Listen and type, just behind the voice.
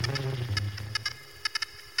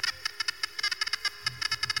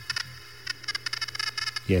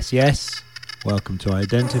Yes, yes. Welcome to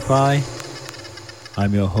Identify.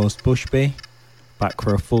 I'm your host Bushby, back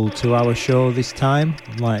for a full 2-hour show this time,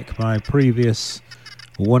 like my previous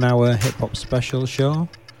 1-hour hip-hop special show.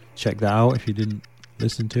 Check that out if you didn't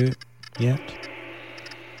listen to it yet.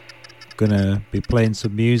 Gonna be playing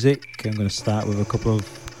some music. I'm gonna start with a couple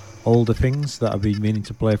of older things that I've been meaning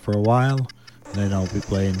to play for a while, and then I'll be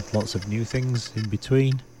playing lots of new things in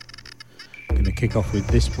between. Going to kick off with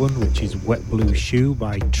this one, which is Wetblueshoe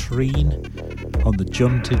by Treen on the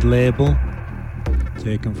Junted label,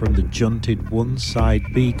 taken from the Junted 1 Side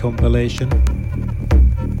B compilation.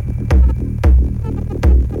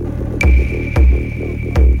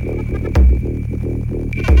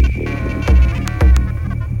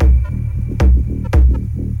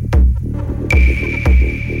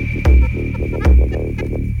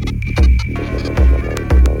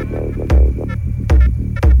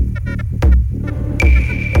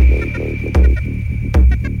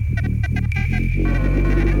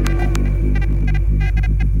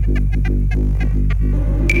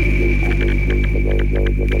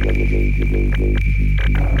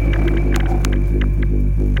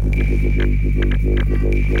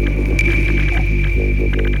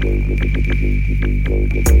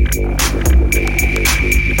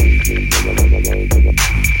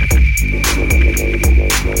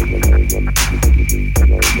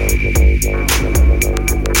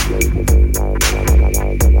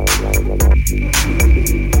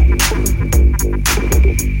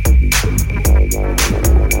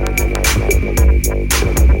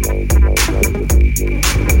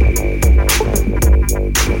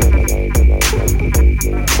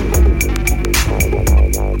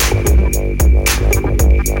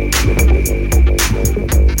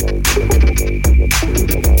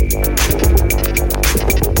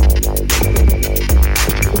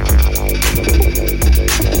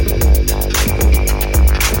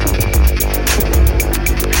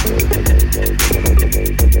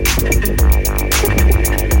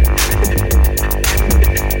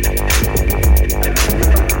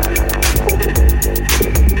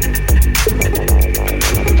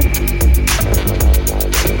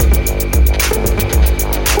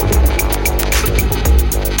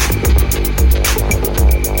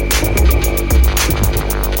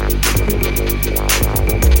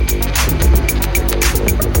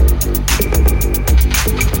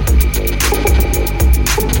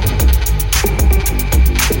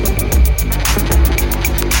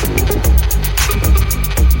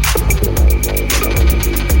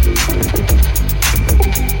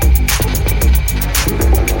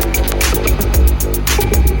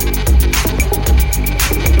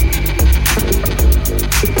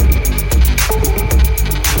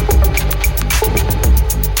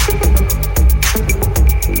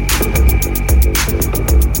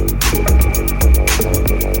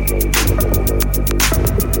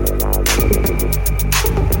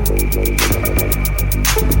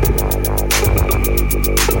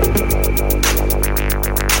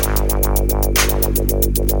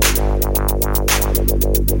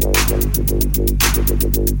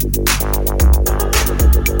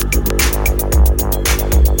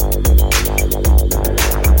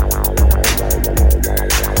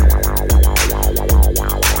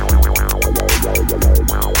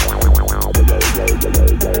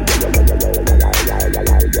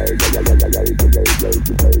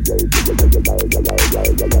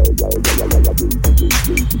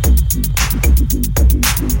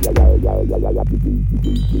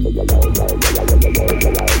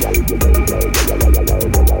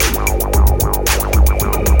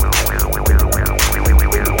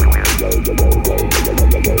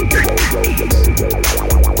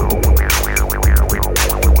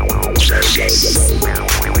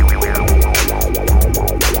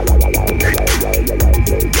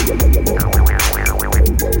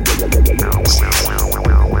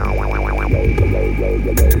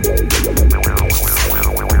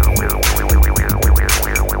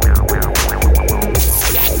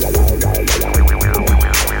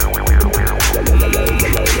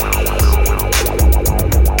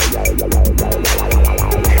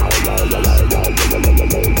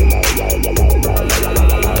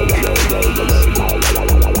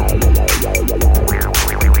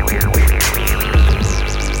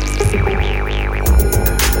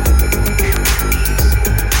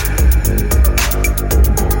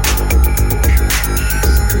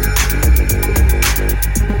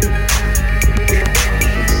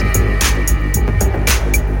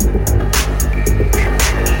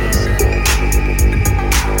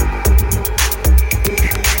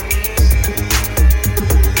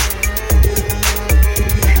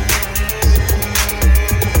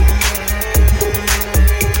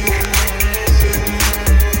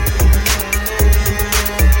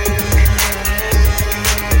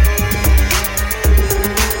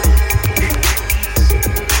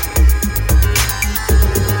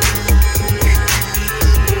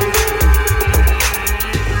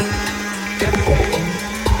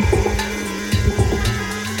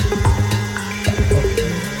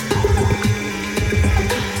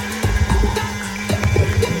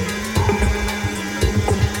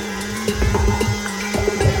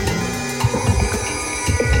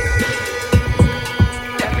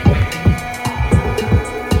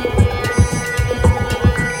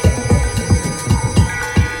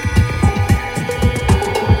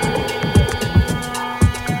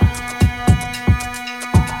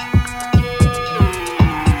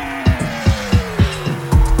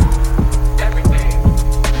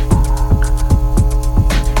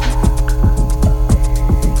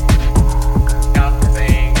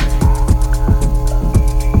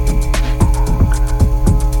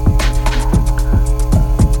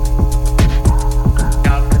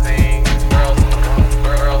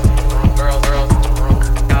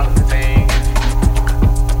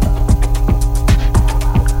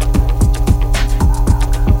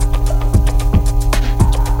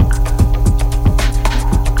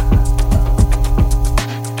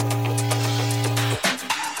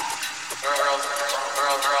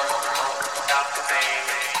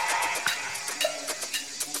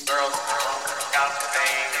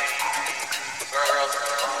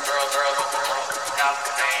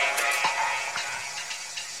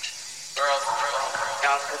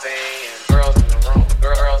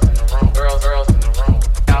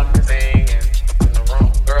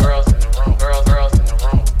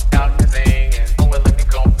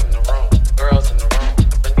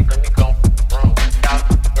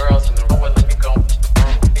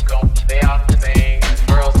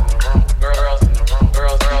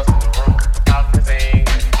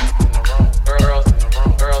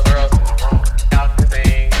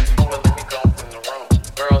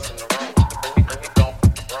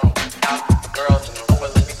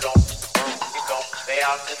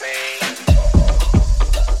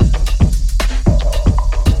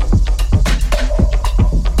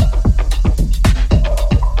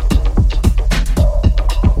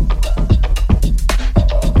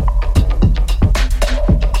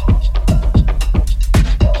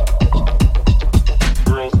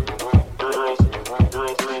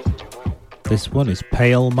 This one is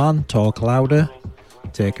Paleman, Talk Louder,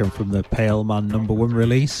 taken from the Paleman #1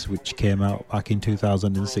 release, which came out back in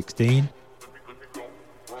 2016.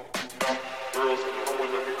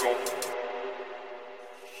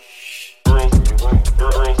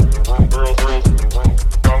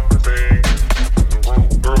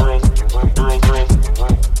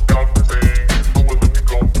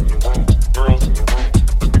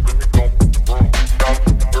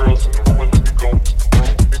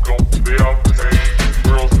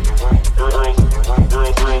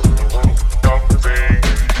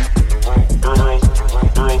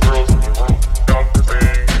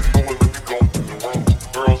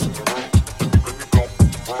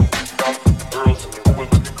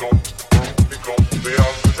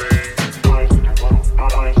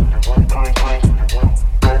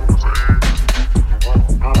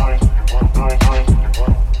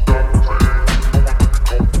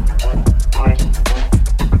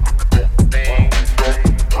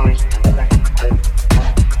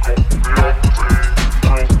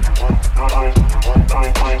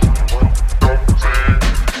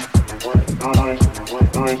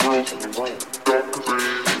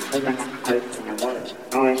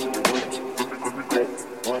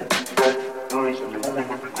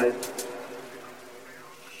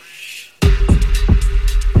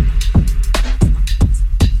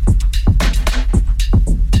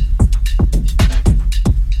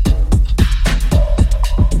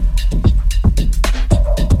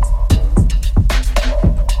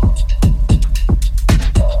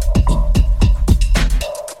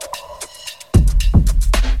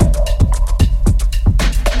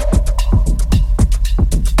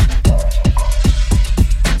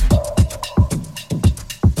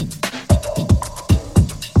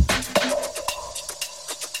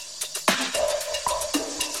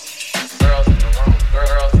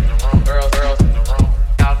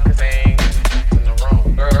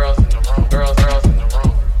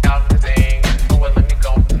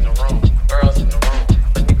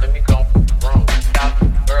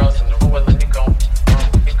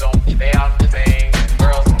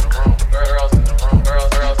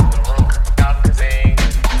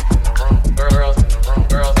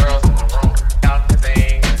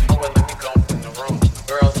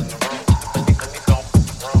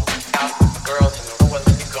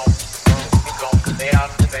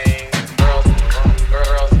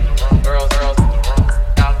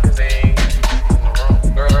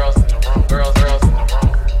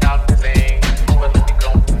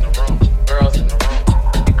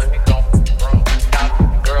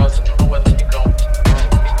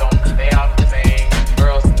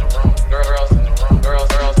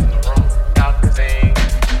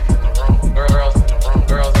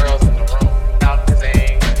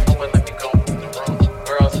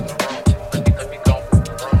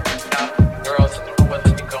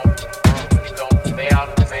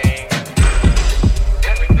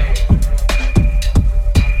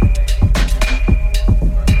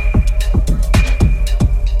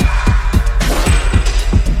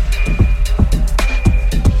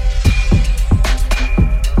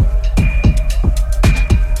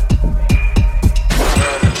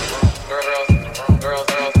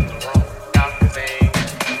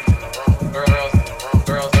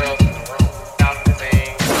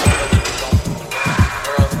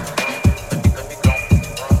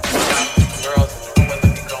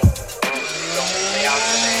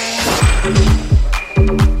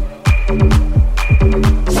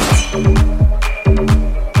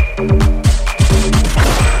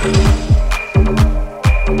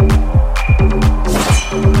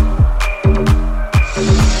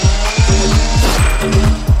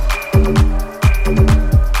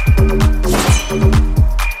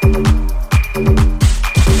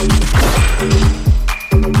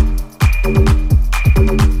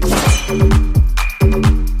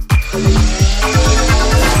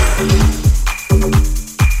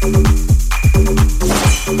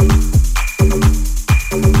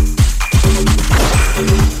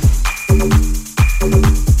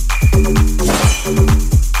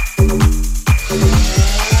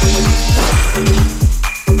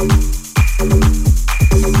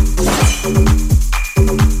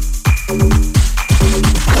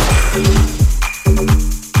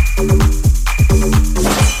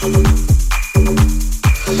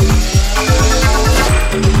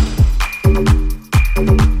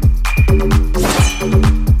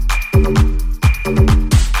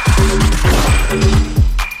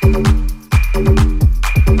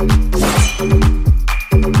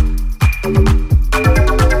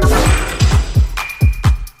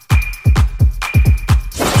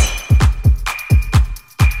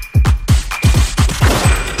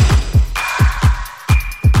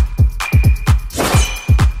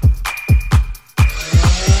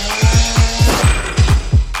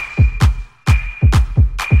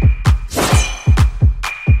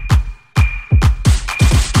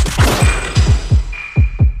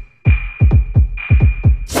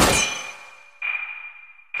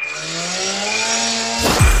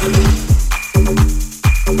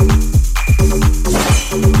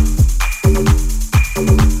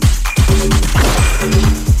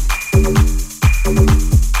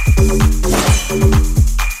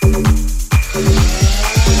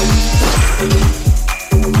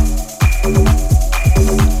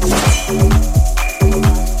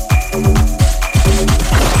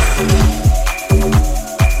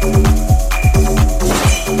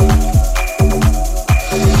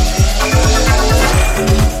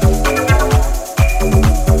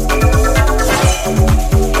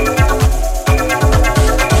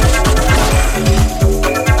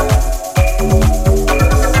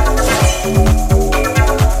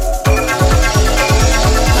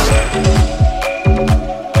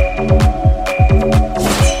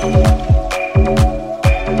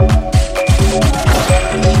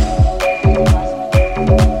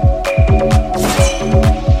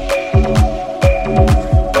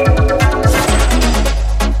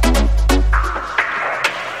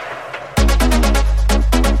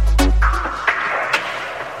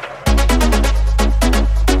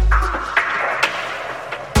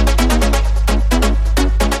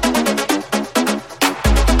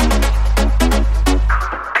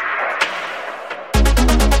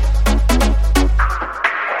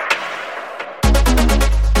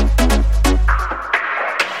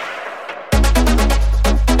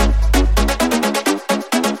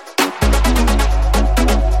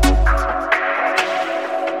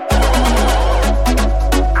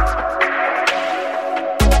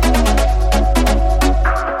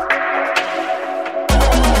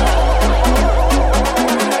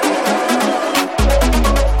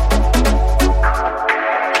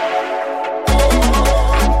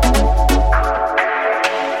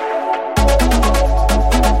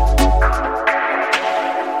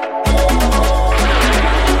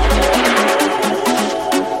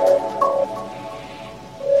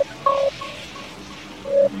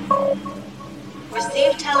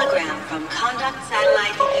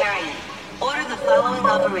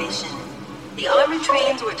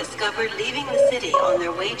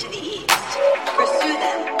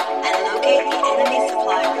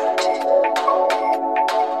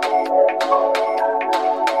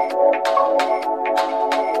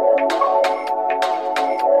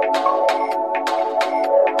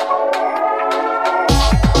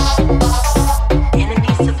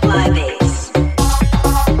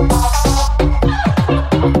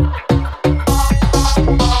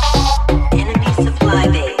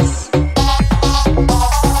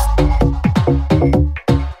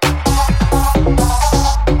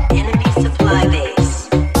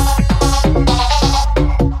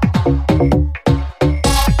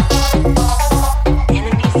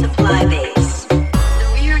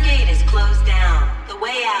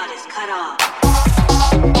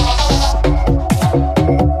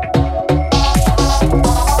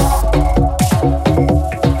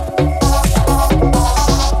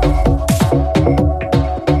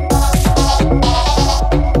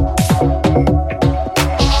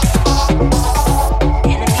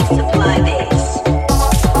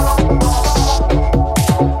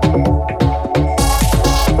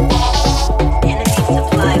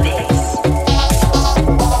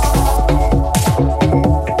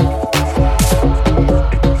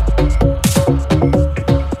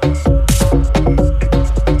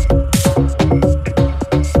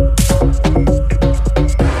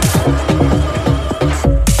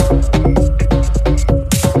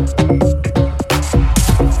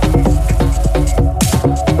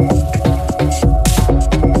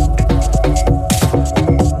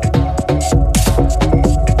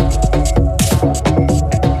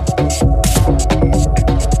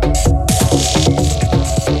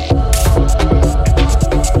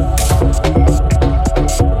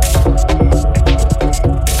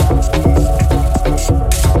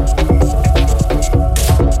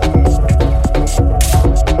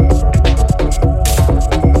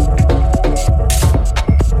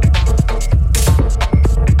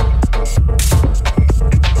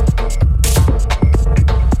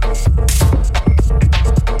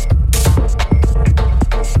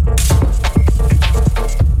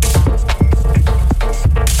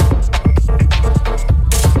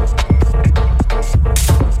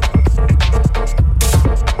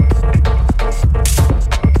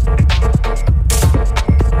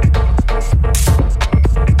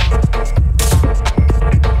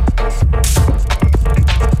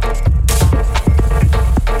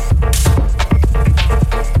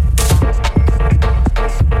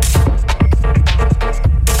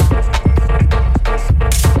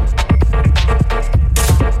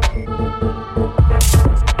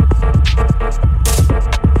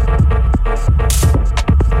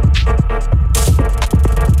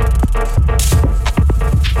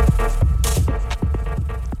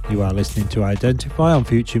 are listening to Identify on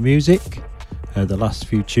Future Music. The last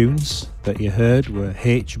few tunes that you heard were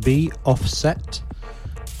HB Offset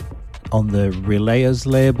on the Relayaz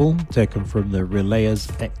label, taken from the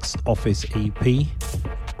Relayaz X Office EP.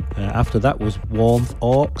 After that was Warmth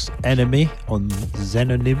Orcs Enemy on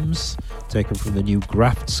Xenonyms, taken from the new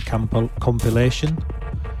Grafts compilation.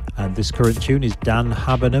 And this current tune is Dan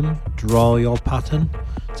Habarnam, Draw Your Pattern,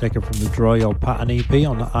 taken from the Draw Your Pattern EP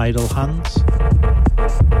on Idle Hands.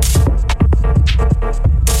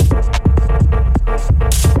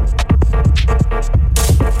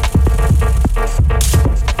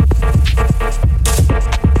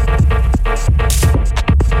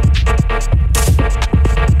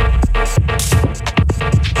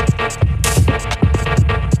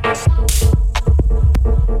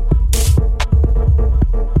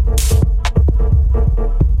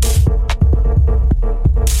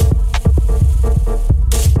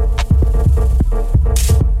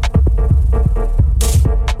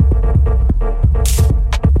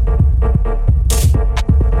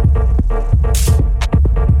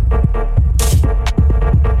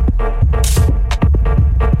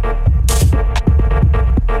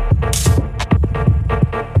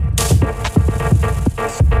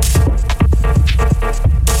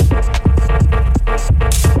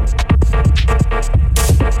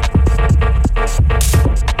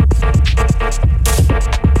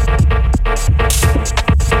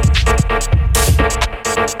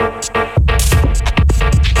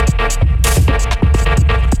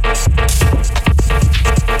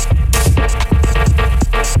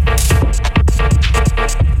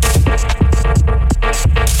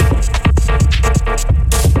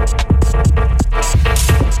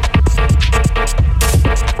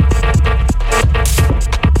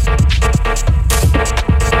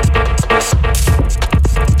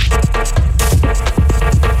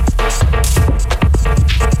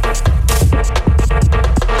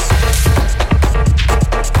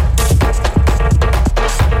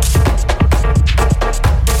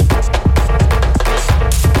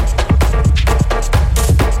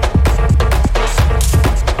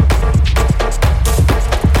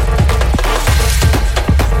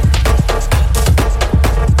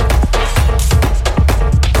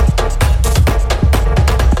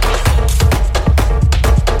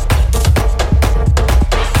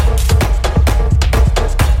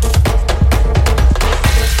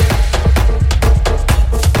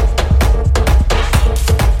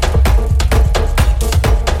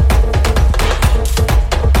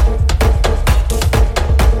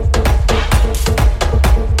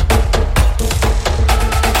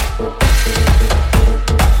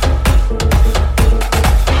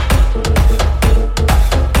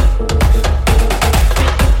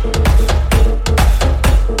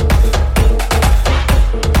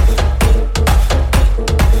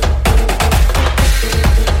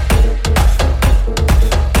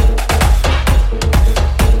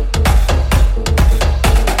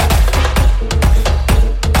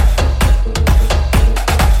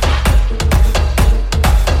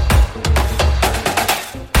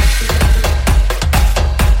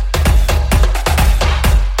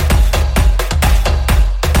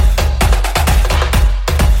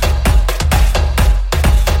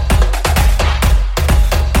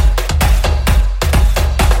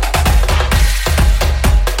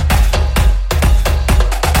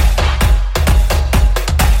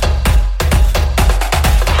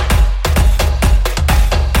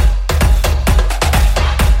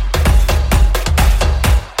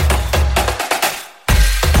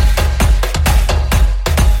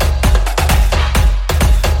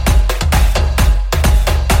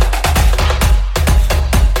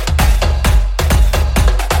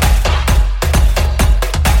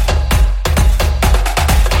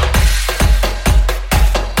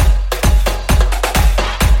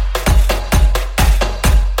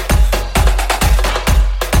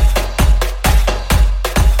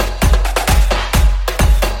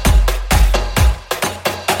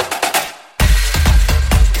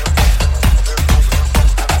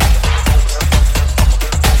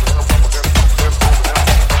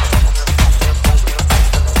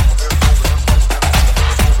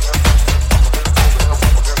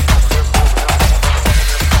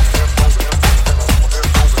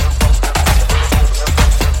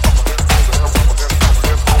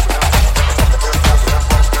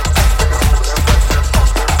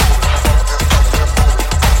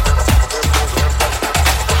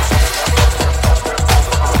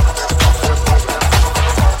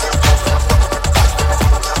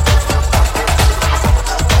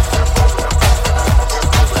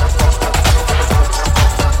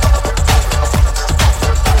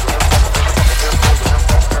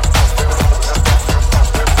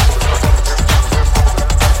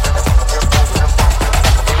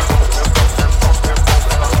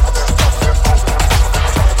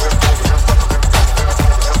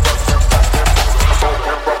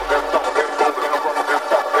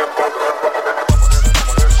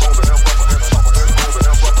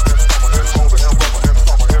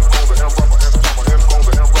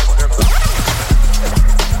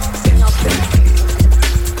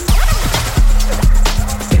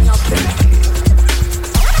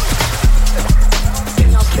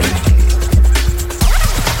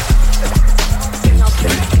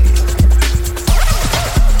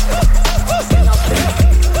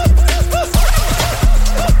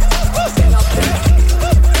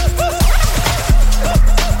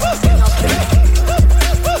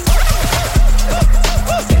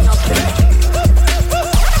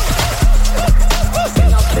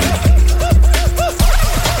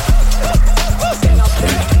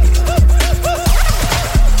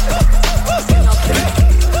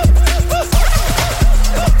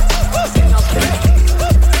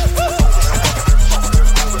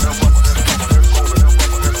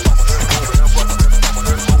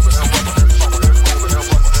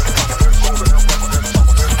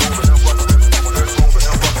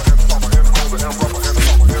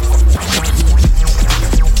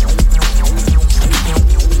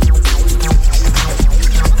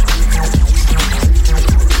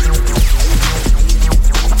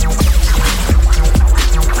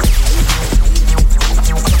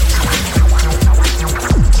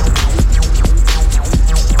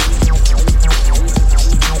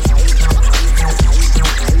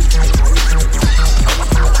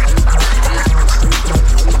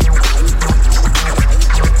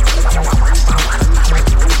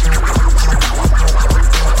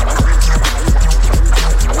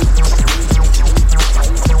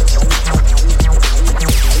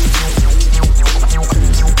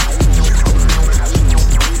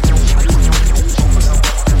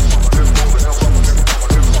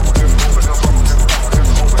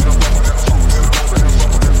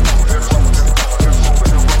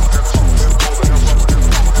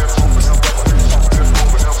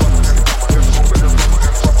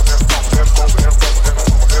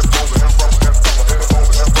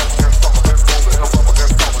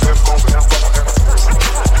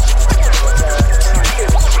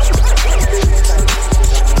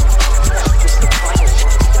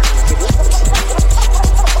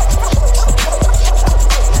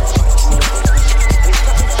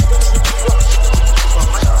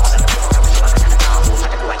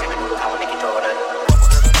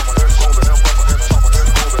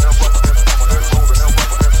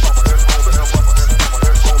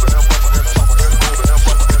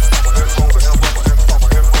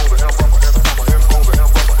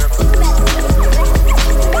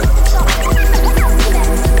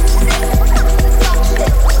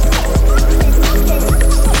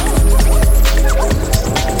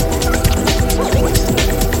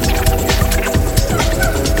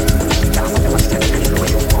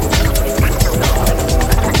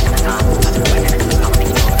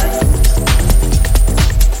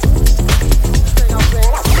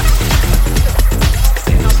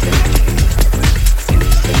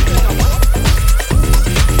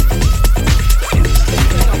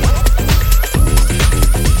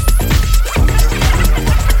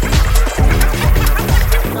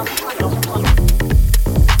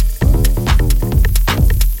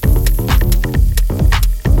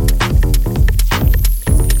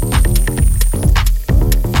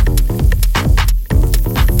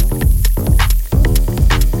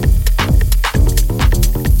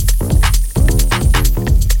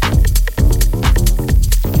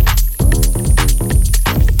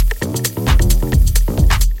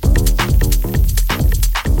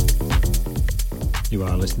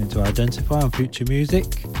 identify on Future Music.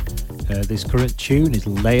 This current tune is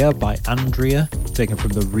Layer by Andrea, taken from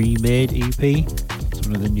the Remade EP. It's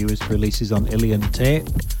one of the newest releases on Ilian tape.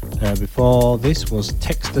 Before this was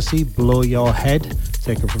Textasy, Blow Your Head,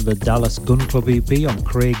 taken from the Dallas Gun Club EP on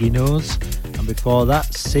Craigie Nose. And before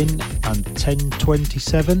that, Sin and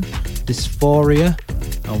TenTwentySeven, Dysphoria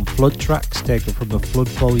on Flood Trax, taken from the Flood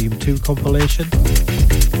Volume 2 compilation.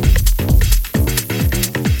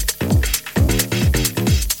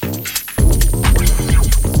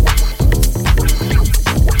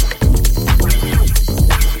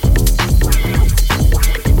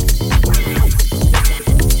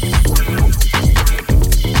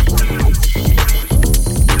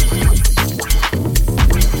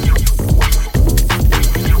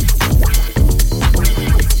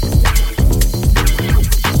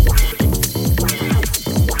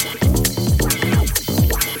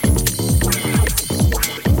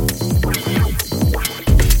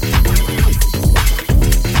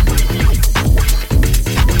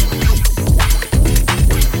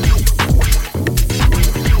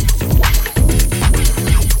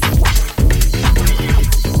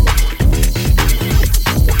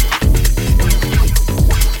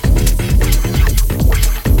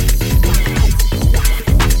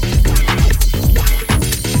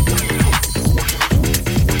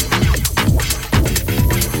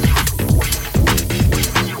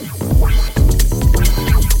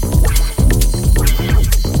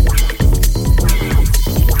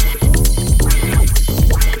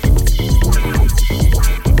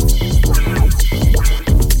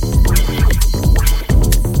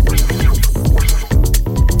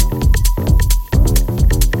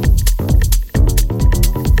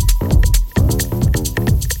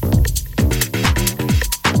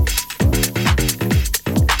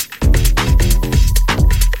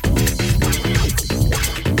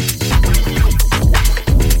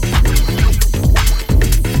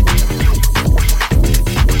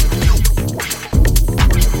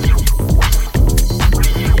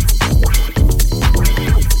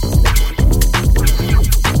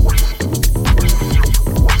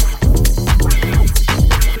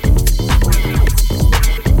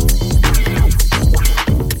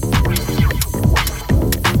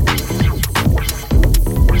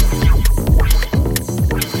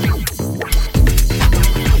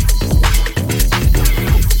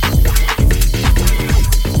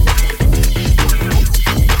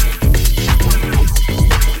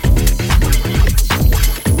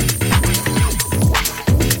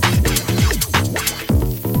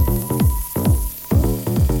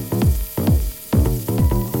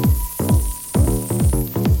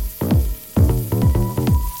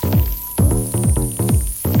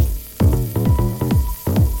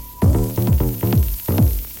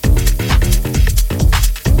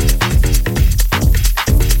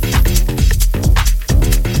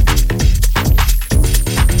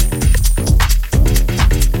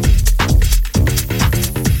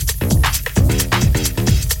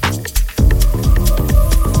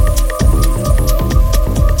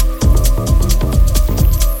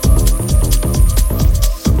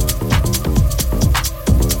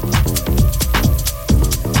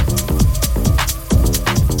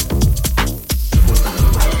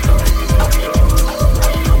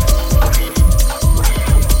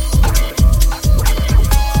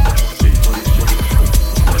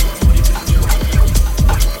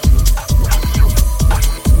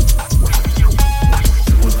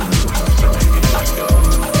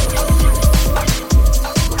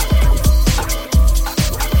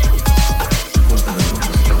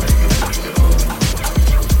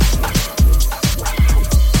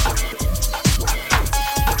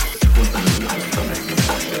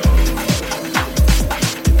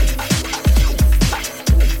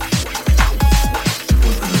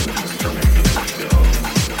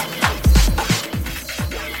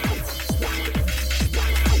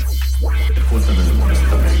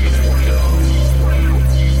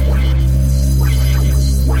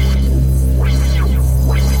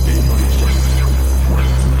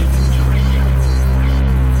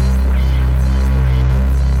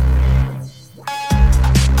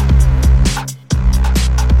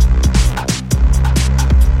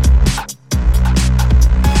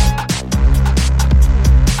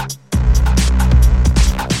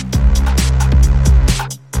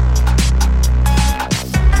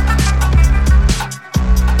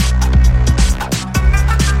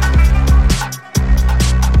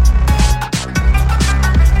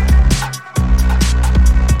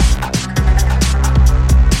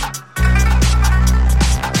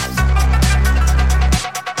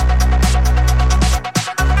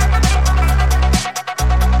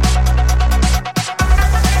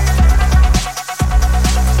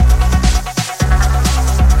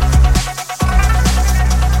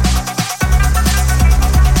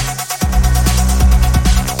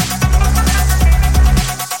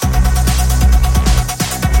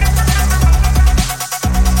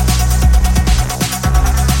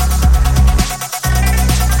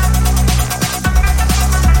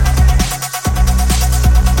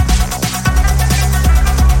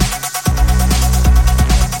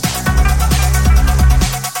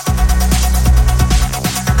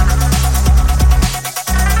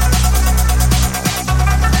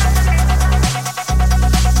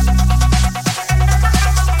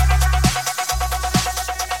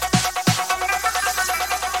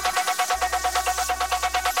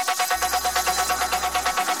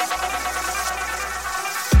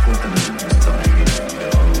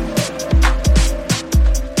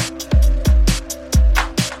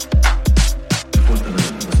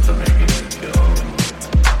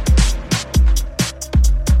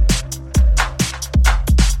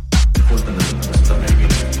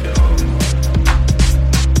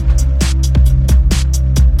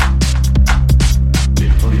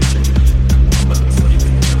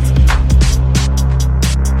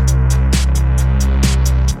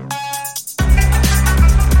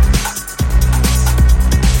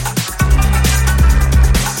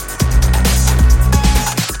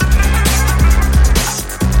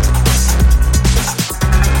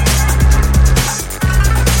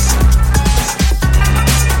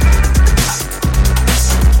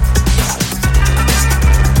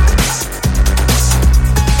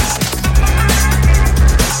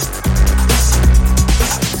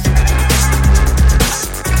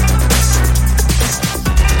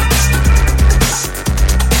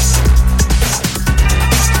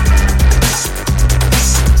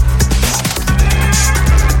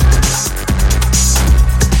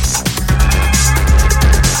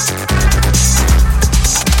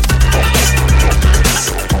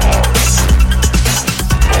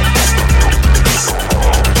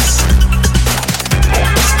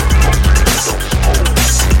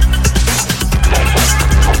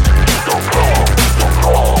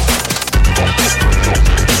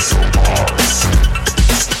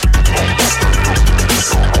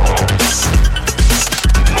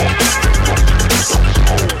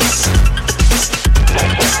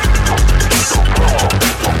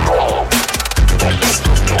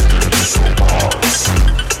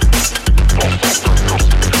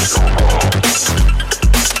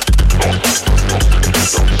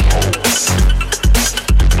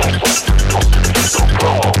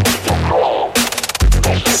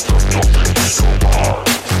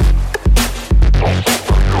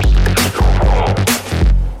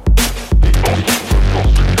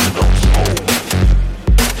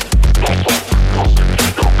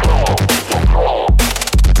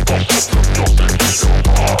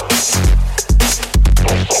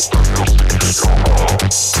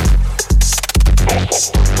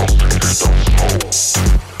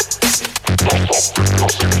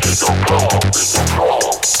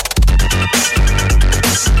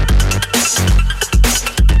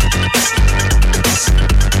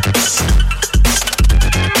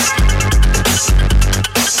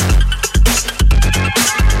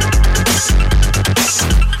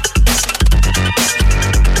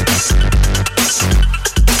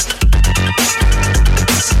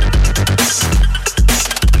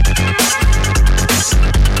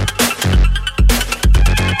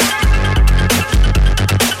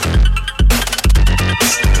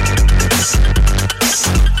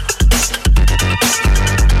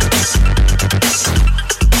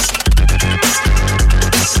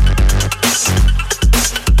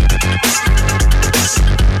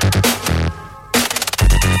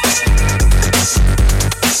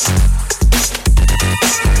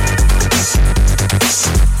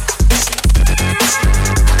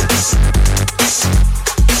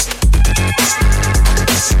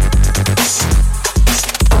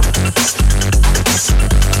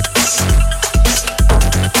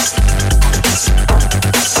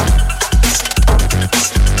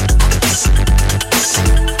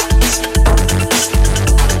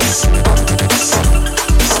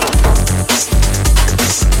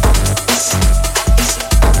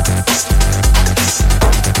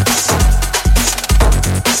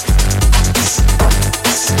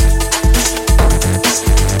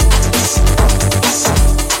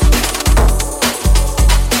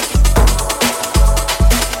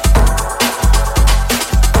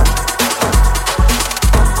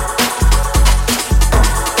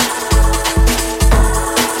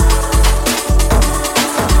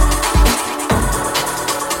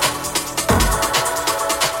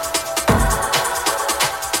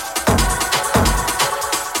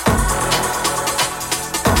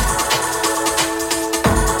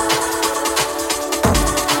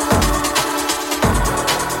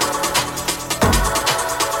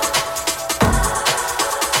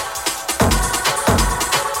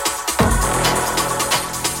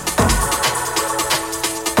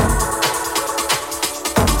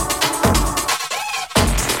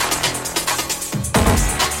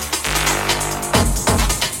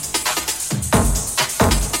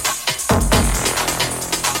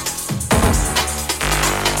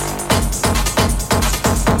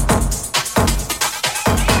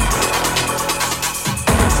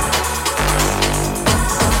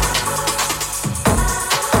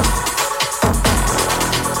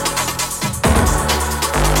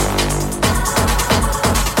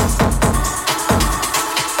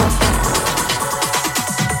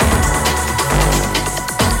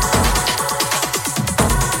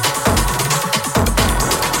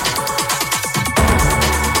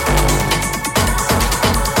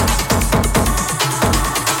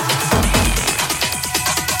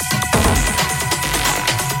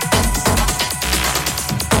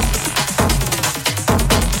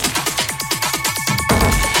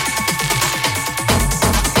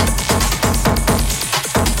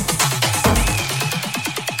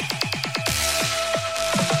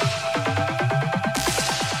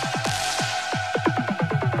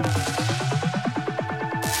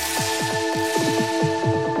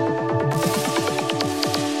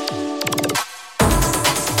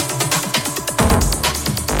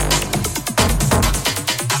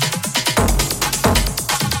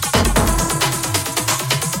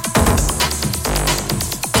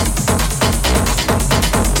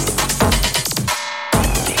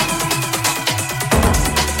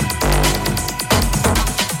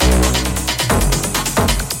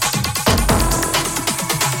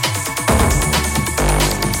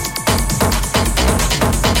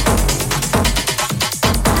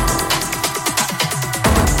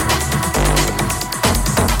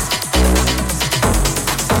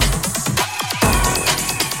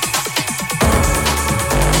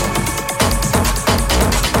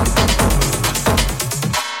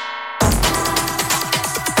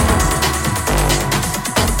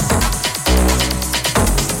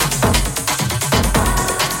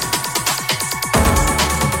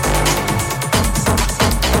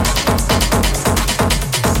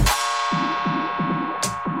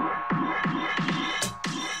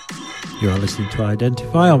 You are listening to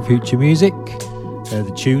Identify on Future Music.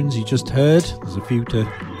 The tunes you just heard, there's a few to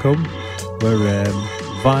come, were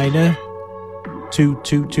Viner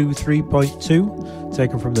 2223.2,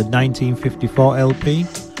 taken from the 1954 LP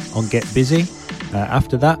on Get Busy.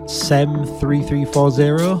 After that, Sem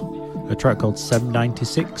 3340, a track called Sem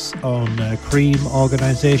 96 on Creme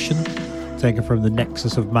Organisation, taken from the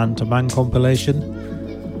Nexus of Man to Man compilation.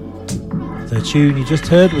 The tune you just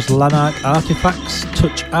heard was Lanark Artefax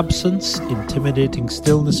Touch Absence Intimidating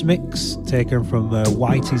Stillness mix, taken from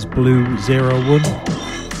Whities Blue 01.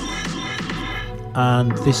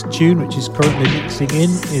 And this tune, which is currently mixing in,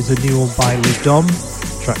 is a new one by Lidom,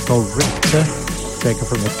 a track called Richter, taken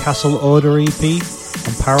from the Castle Order EP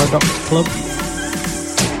on Paradoxe Club.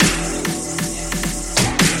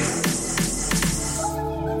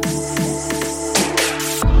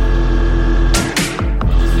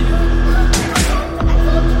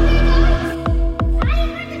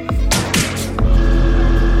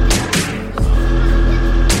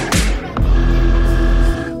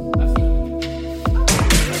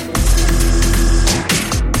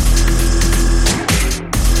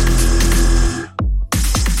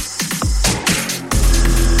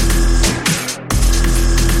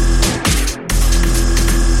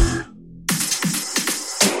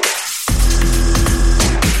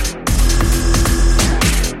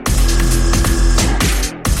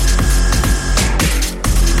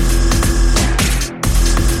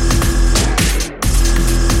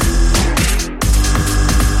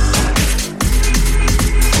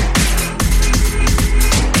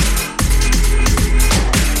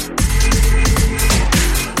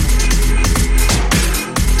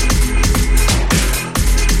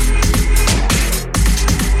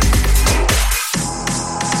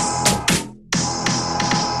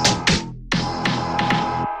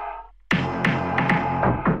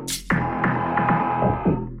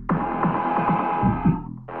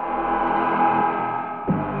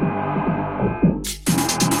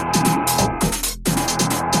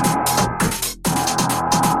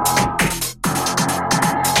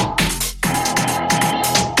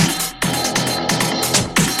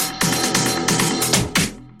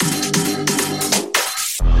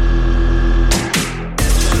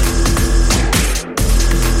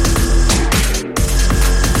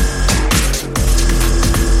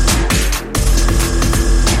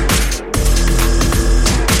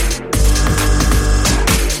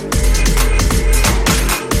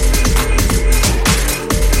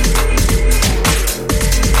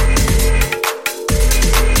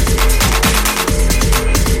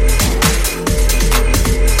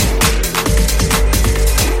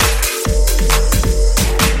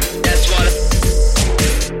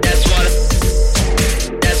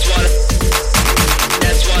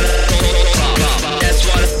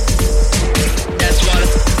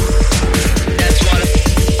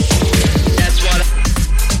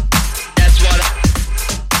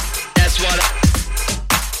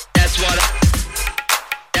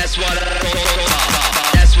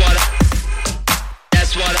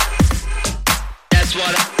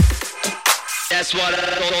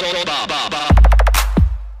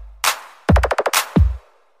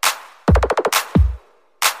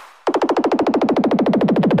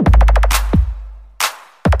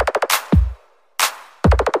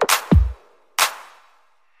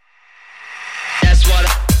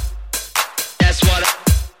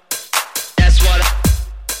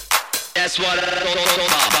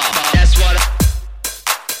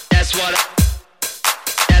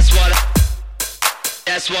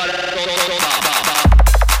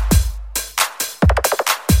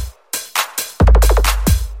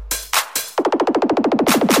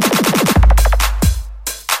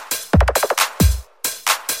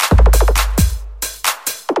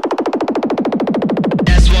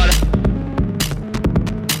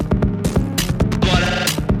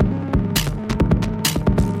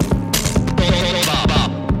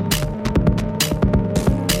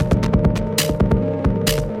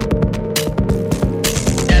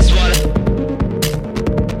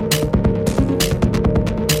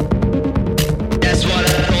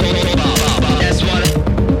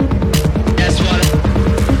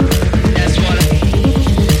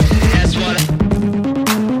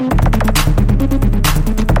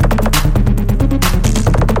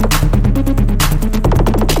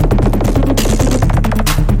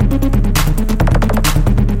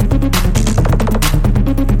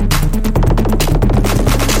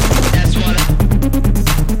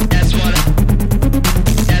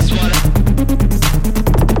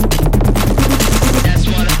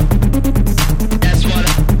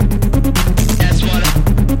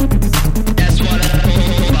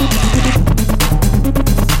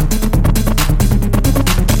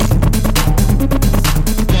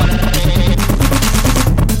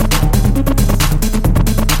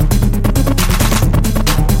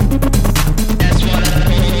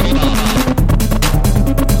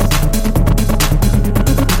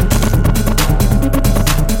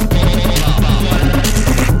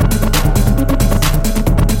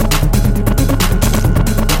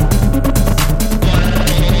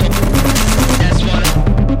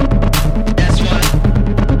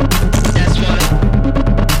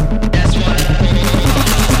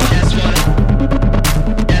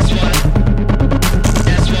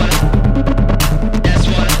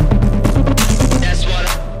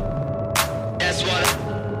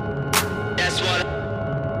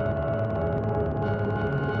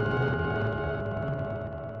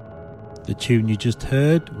 tune you just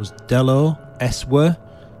heard was Delo, S-Wer,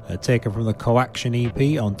 taken from the Coaction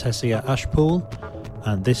EP on Tessier-Ashpool.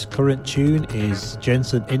 And this current tune is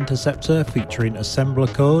Jensen Interceptor featuring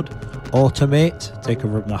Assembler Code, Automate,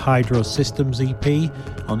 taken from the Hydro Systems EP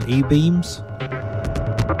on E-Beamz.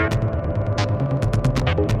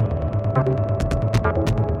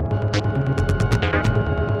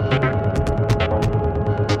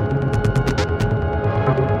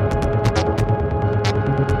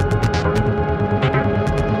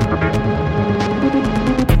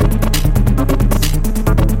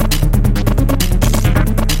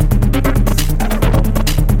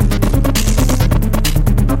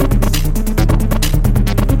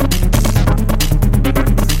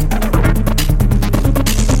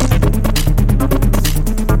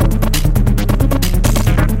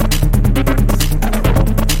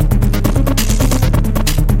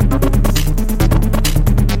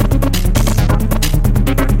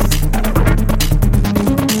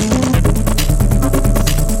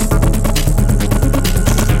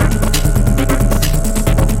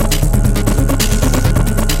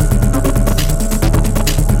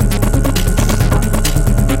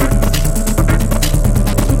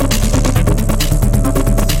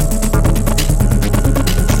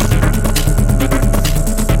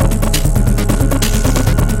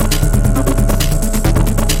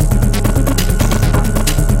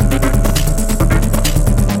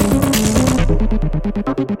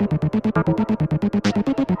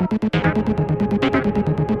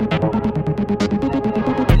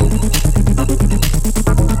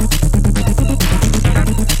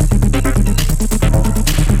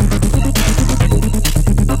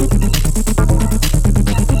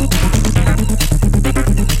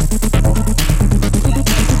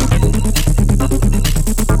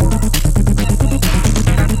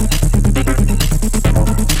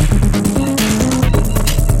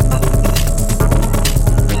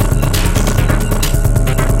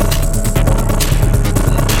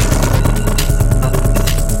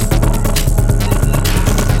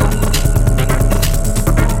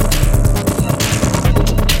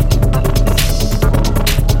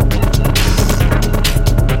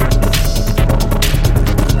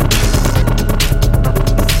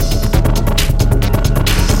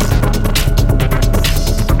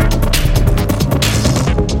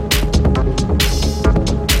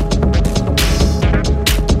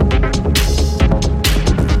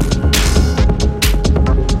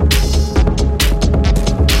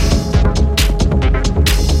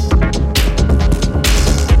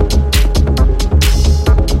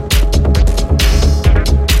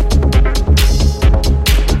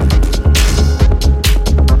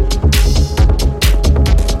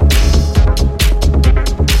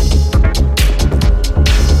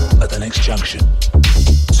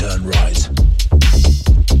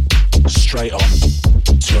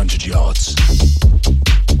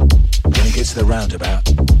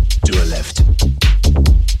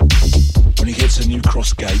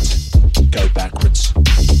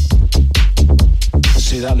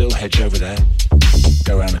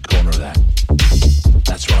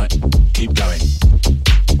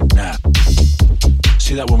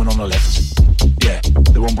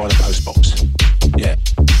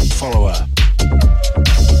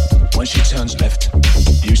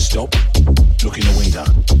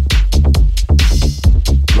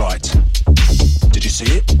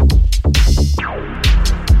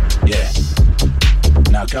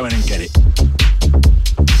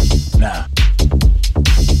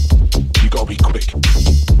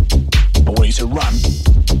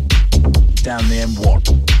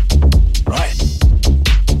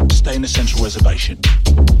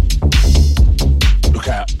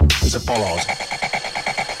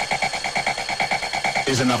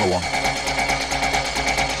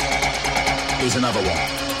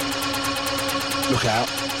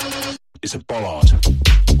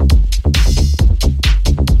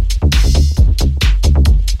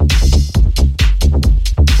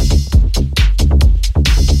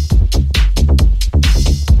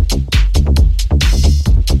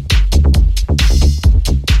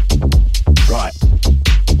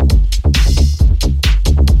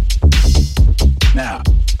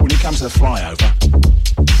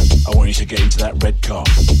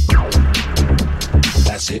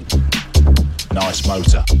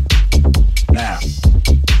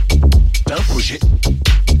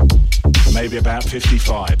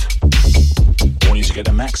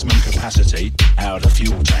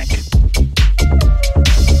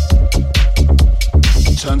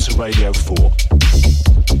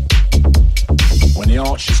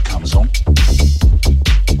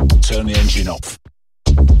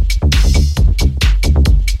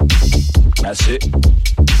 That's it.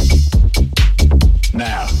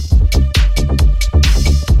 Now.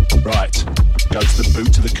 Right. Go to the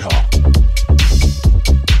boot of the car.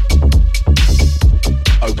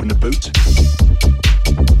 Open the boot.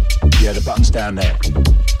 Yeah, the button's down there.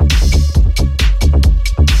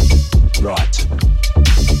 Right.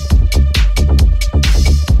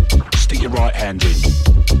 Stick your right hand in.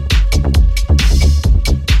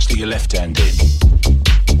 Stick your left hand in.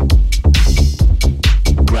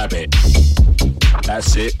 Grab it.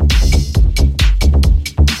 That's it.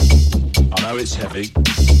 I know it's heavy.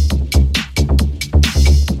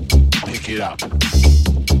 Pick it up.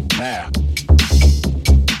 Now,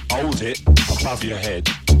 hold it above your head.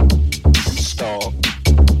 Start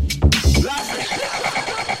laughing.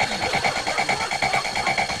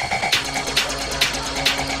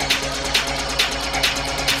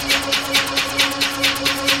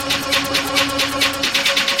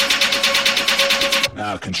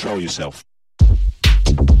 Now control yourself.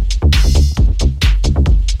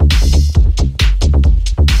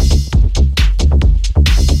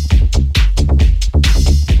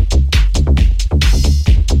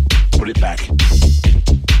 Put it back.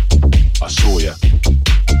 I saw you.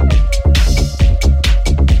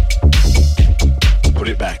 Put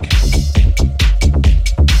it back.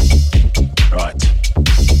 Right.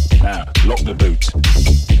 Now, lock the boot.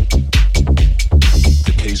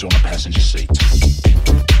 The keys are on the passenger seat.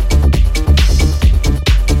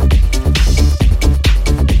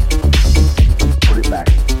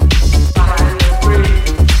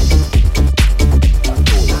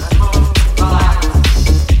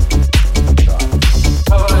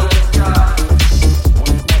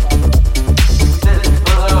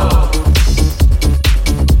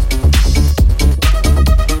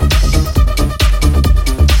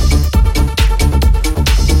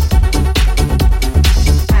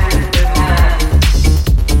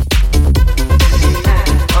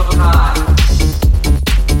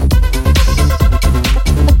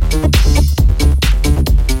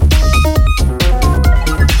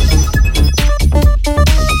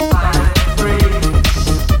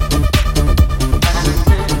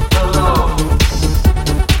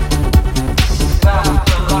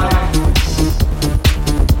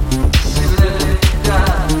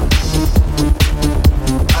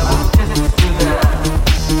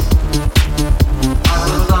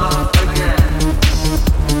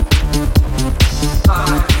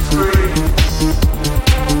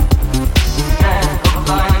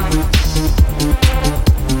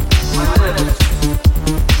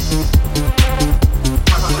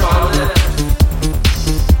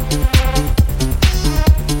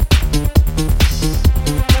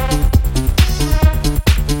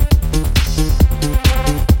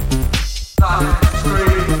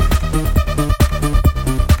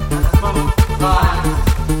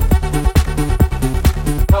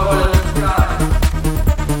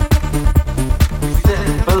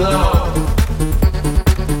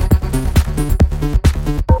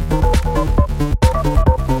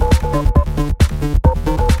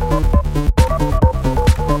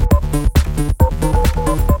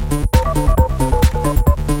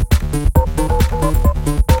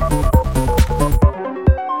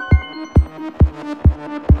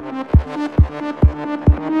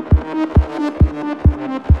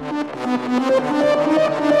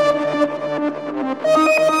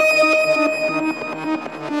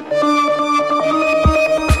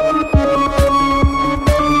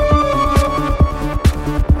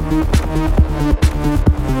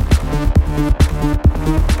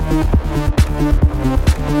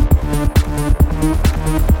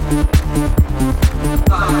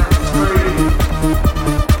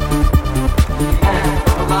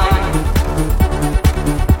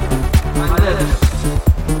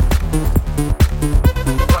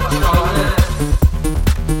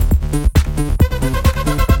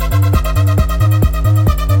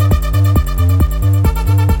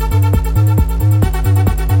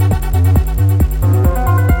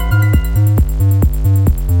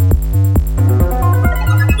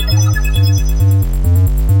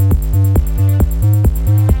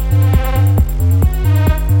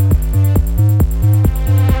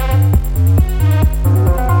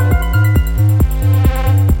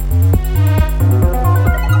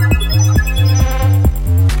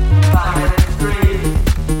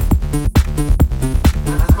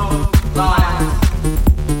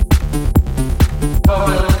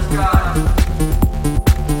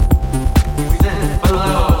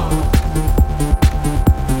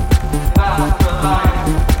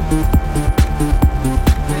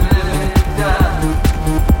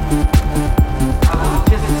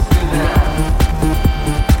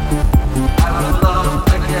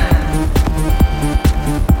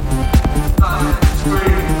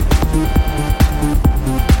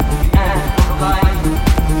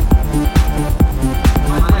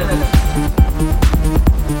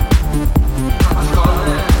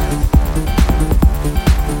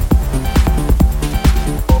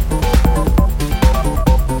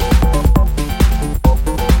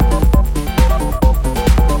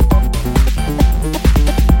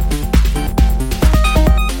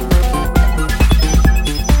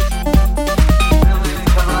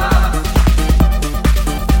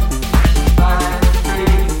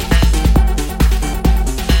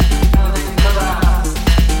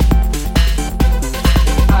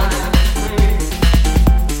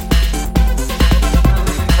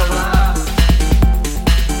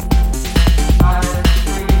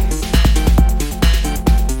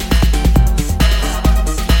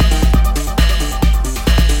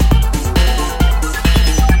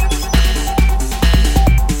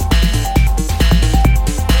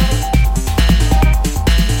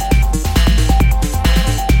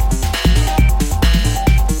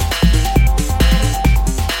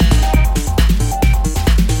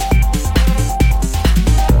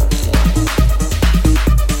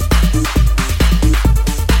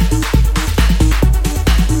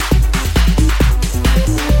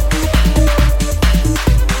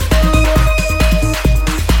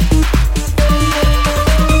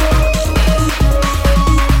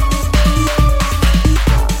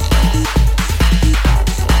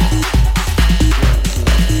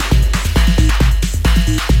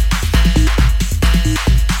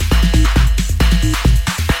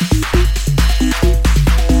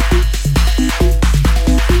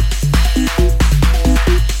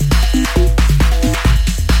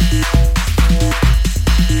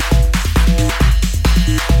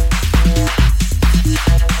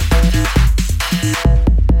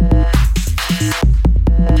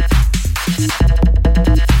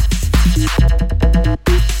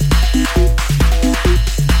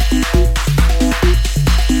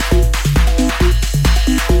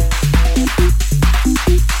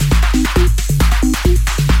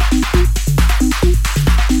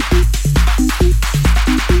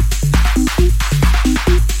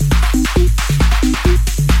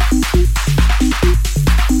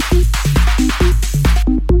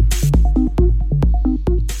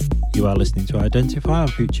 listening to Identify on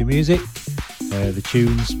Future Music. The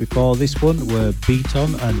tunes before this one were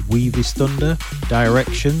Beton and Wevie Stonder,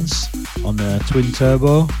 Directions on the Twin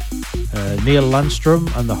Turbo. Neil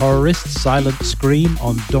Landstrumm and the Horrorist, Silent Scream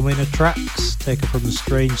on Domina Trax, taken from the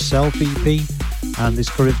Strange Self EP. And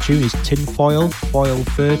this current tune is Tinfoil, Foil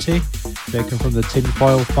 30, taken from the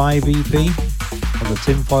Tinfoil 5 EP on the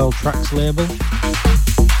Tinfoil Trax label.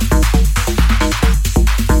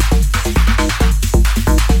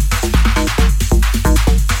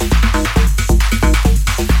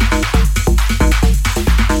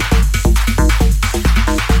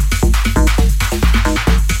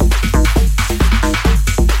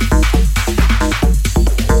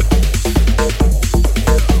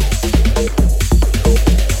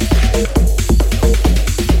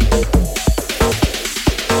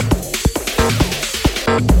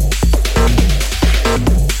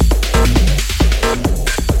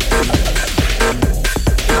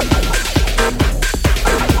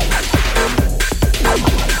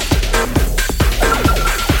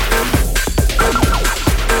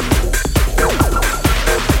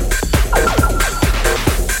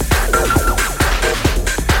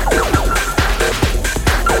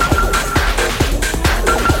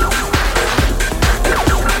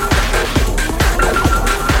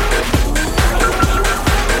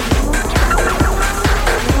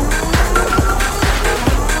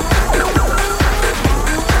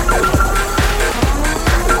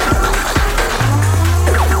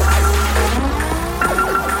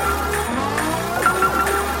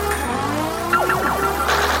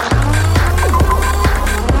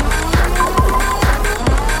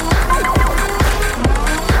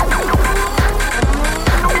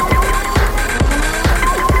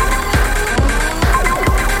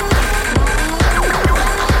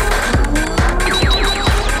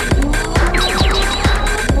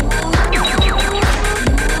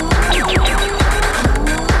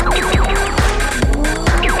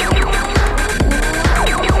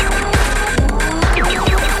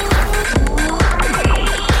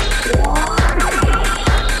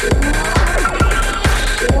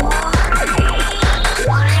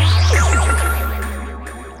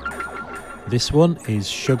 This one is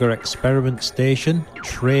Sugar Experiment Station,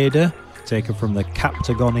 Trader, taken from the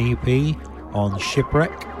Captagon EP on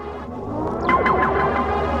Shipwreck.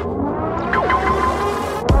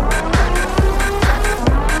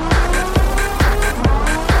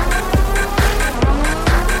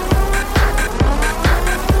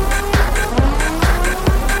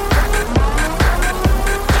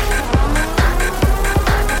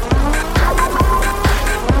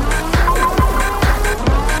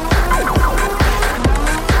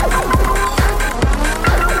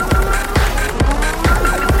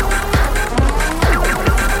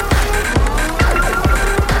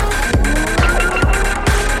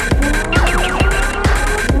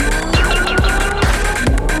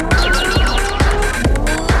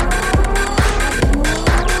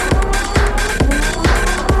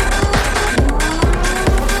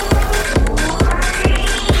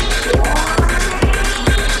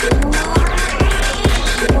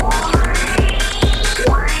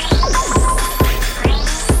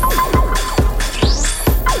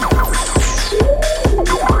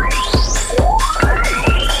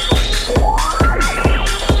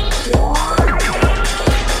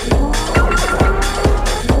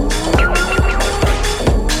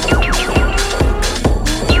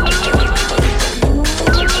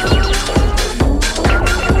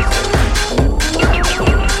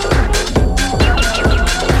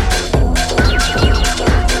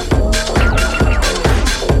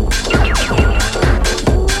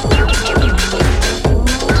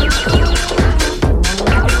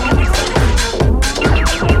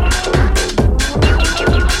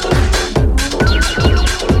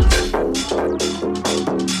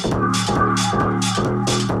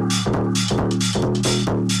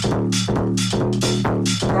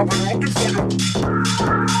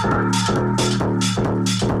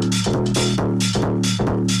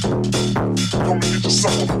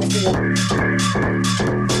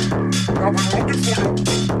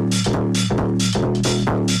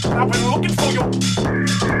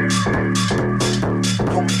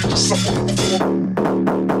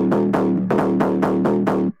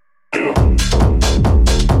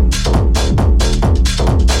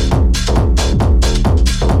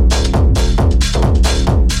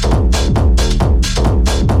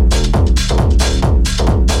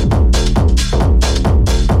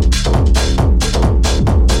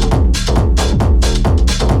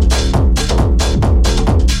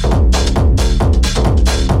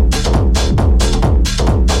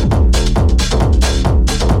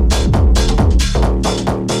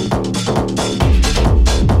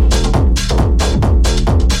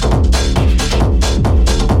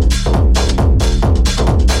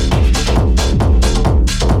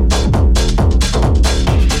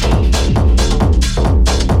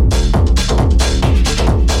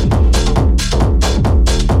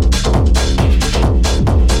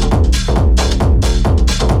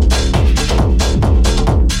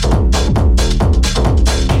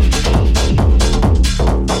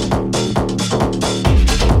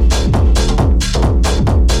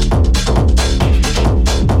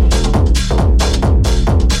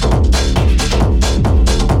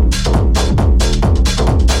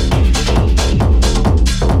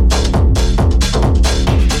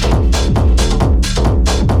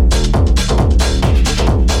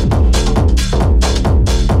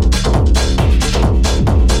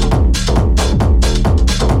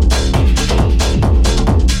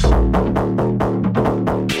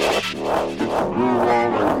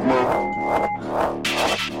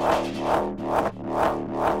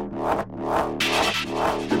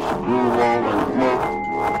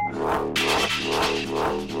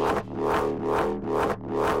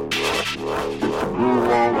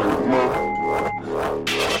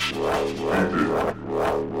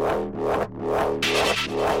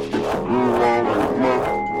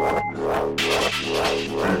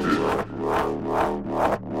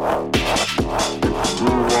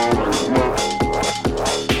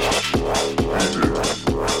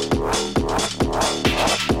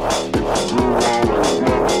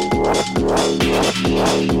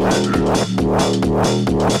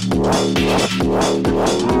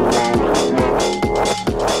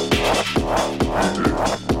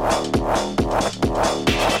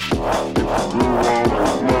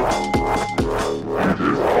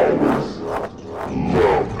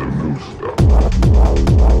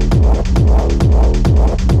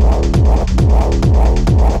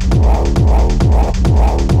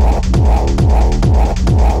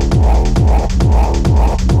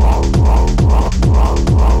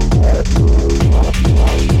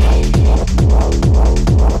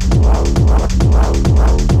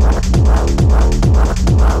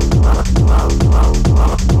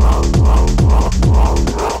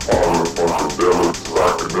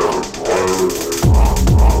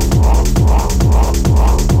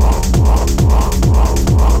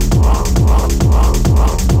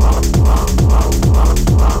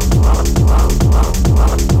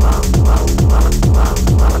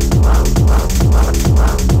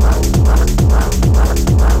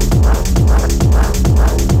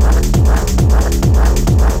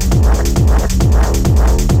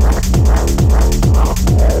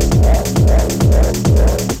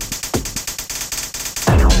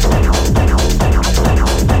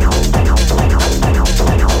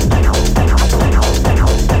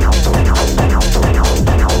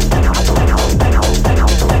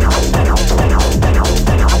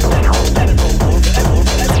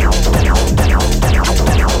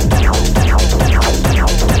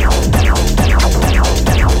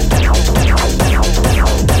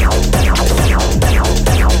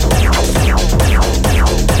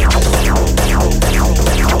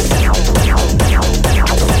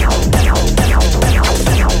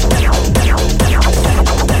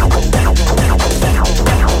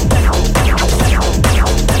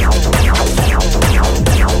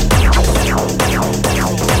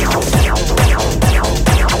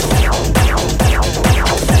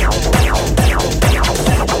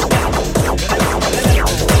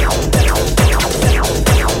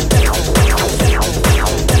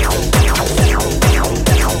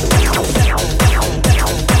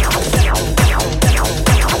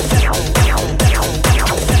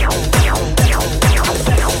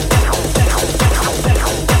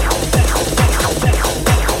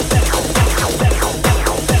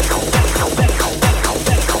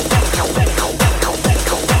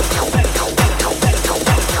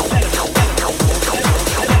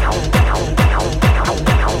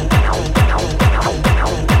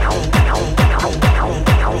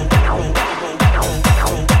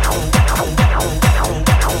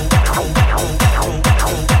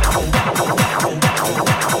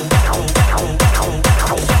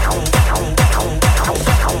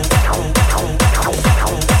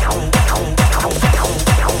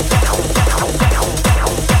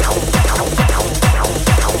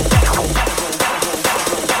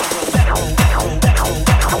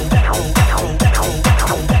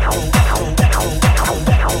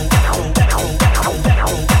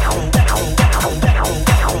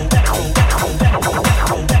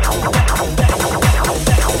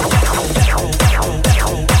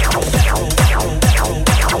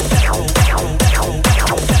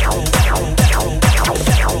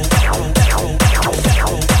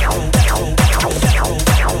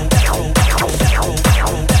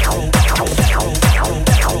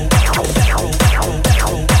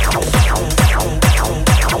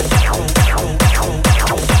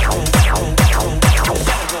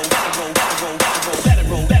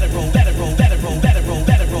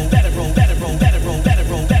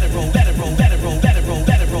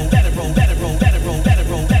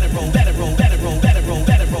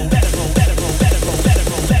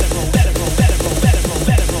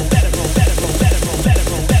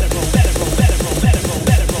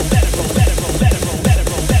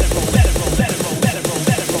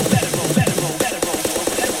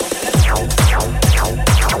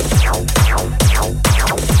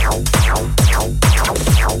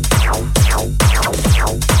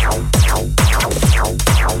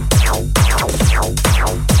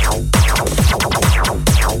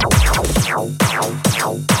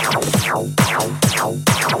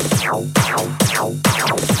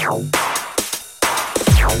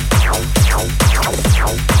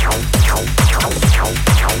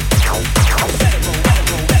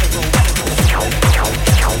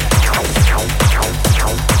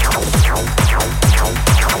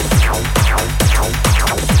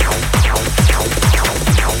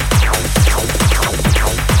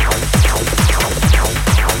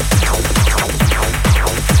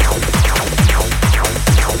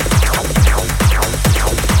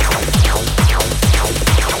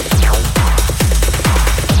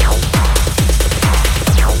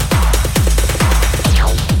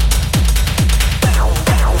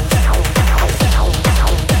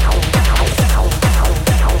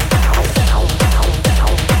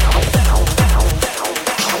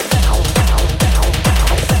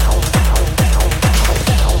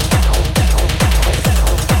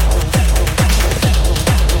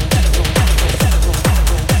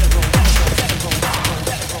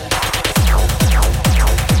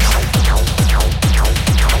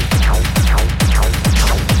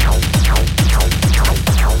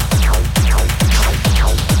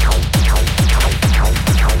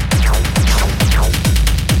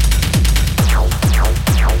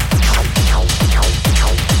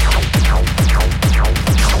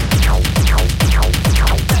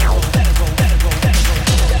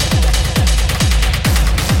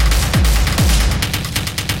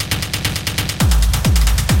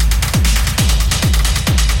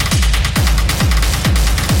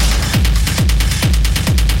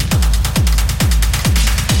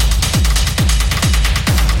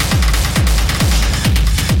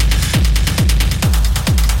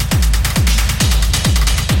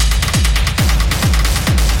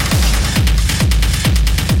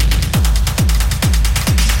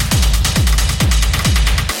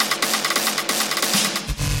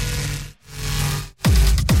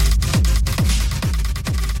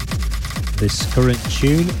 This current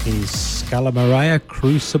tune is Scalamaria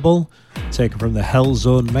Crucible, taken from the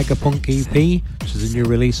Hellzone Megapunk EP, which is a new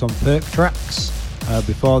release on Perk Trax.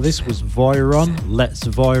 Before this was Voiron, Let's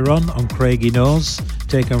Voiron on Craigie Nose,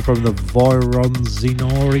 taken from the Voiron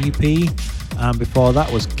Zinor EP. And before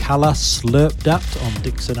that was Kala Slurpdat on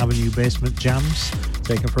Dixon Avenue Basement Jams,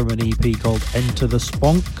 taken from an EP called Enter the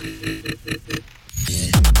Spunk.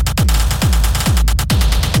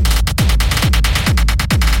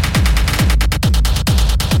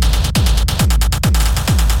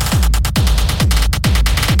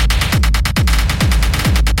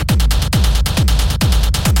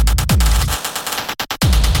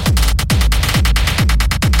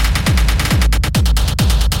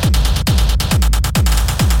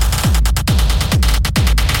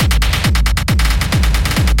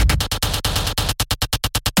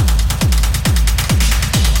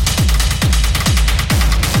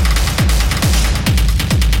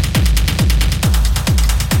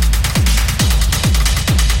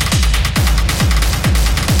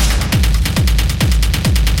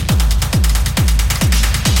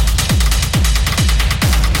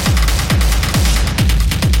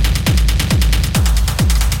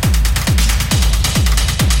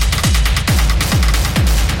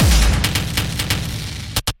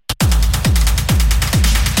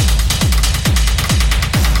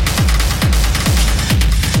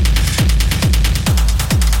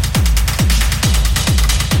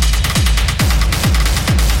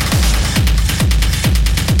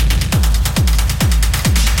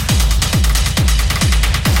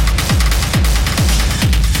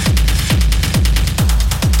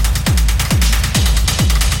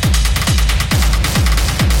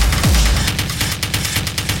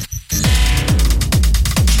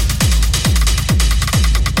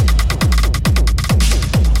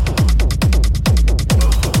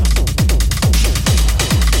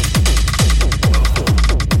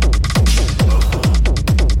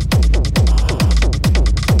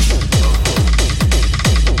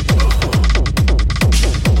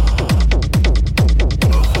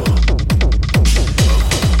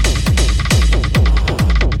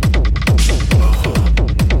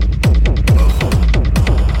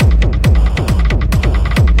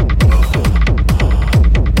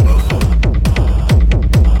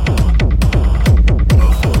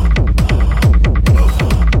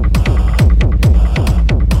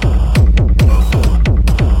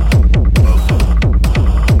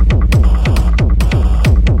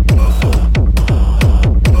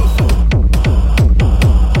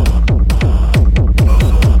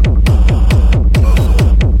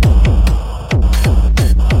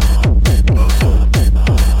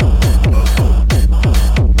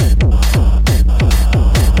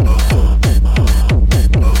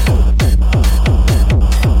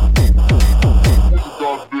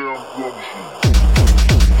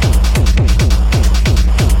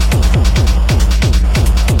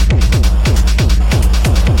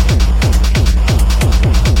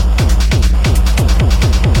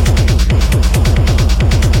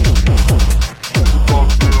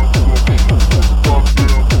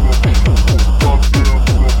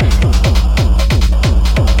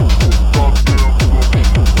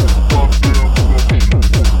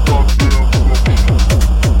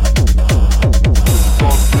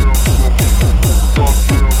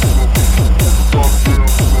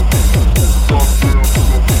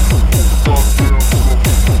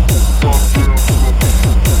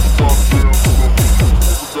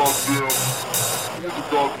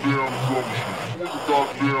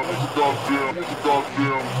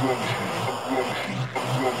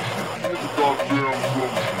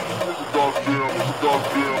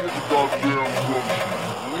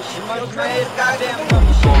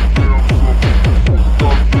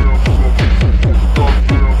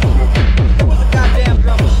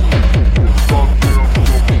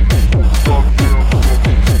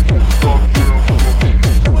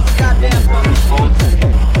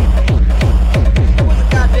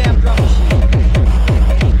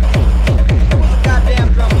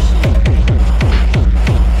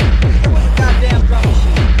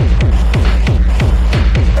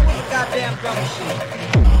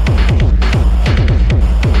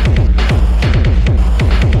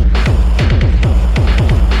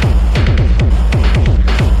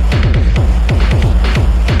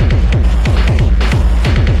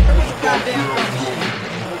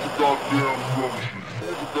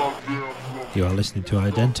 To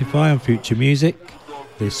identify on Future Music.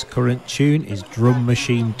 This current tune is Drum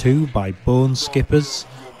Machine 2 by Bone Skippers,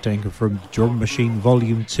 taken from Drum Machine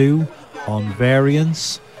Volume 2 on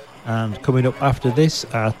Variance. And coming up after this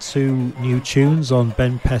are two new tunes on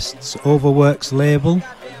Ben Pest's Overworks label.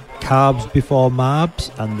 Carbs Before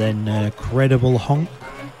Marbs, and then Credible Honk.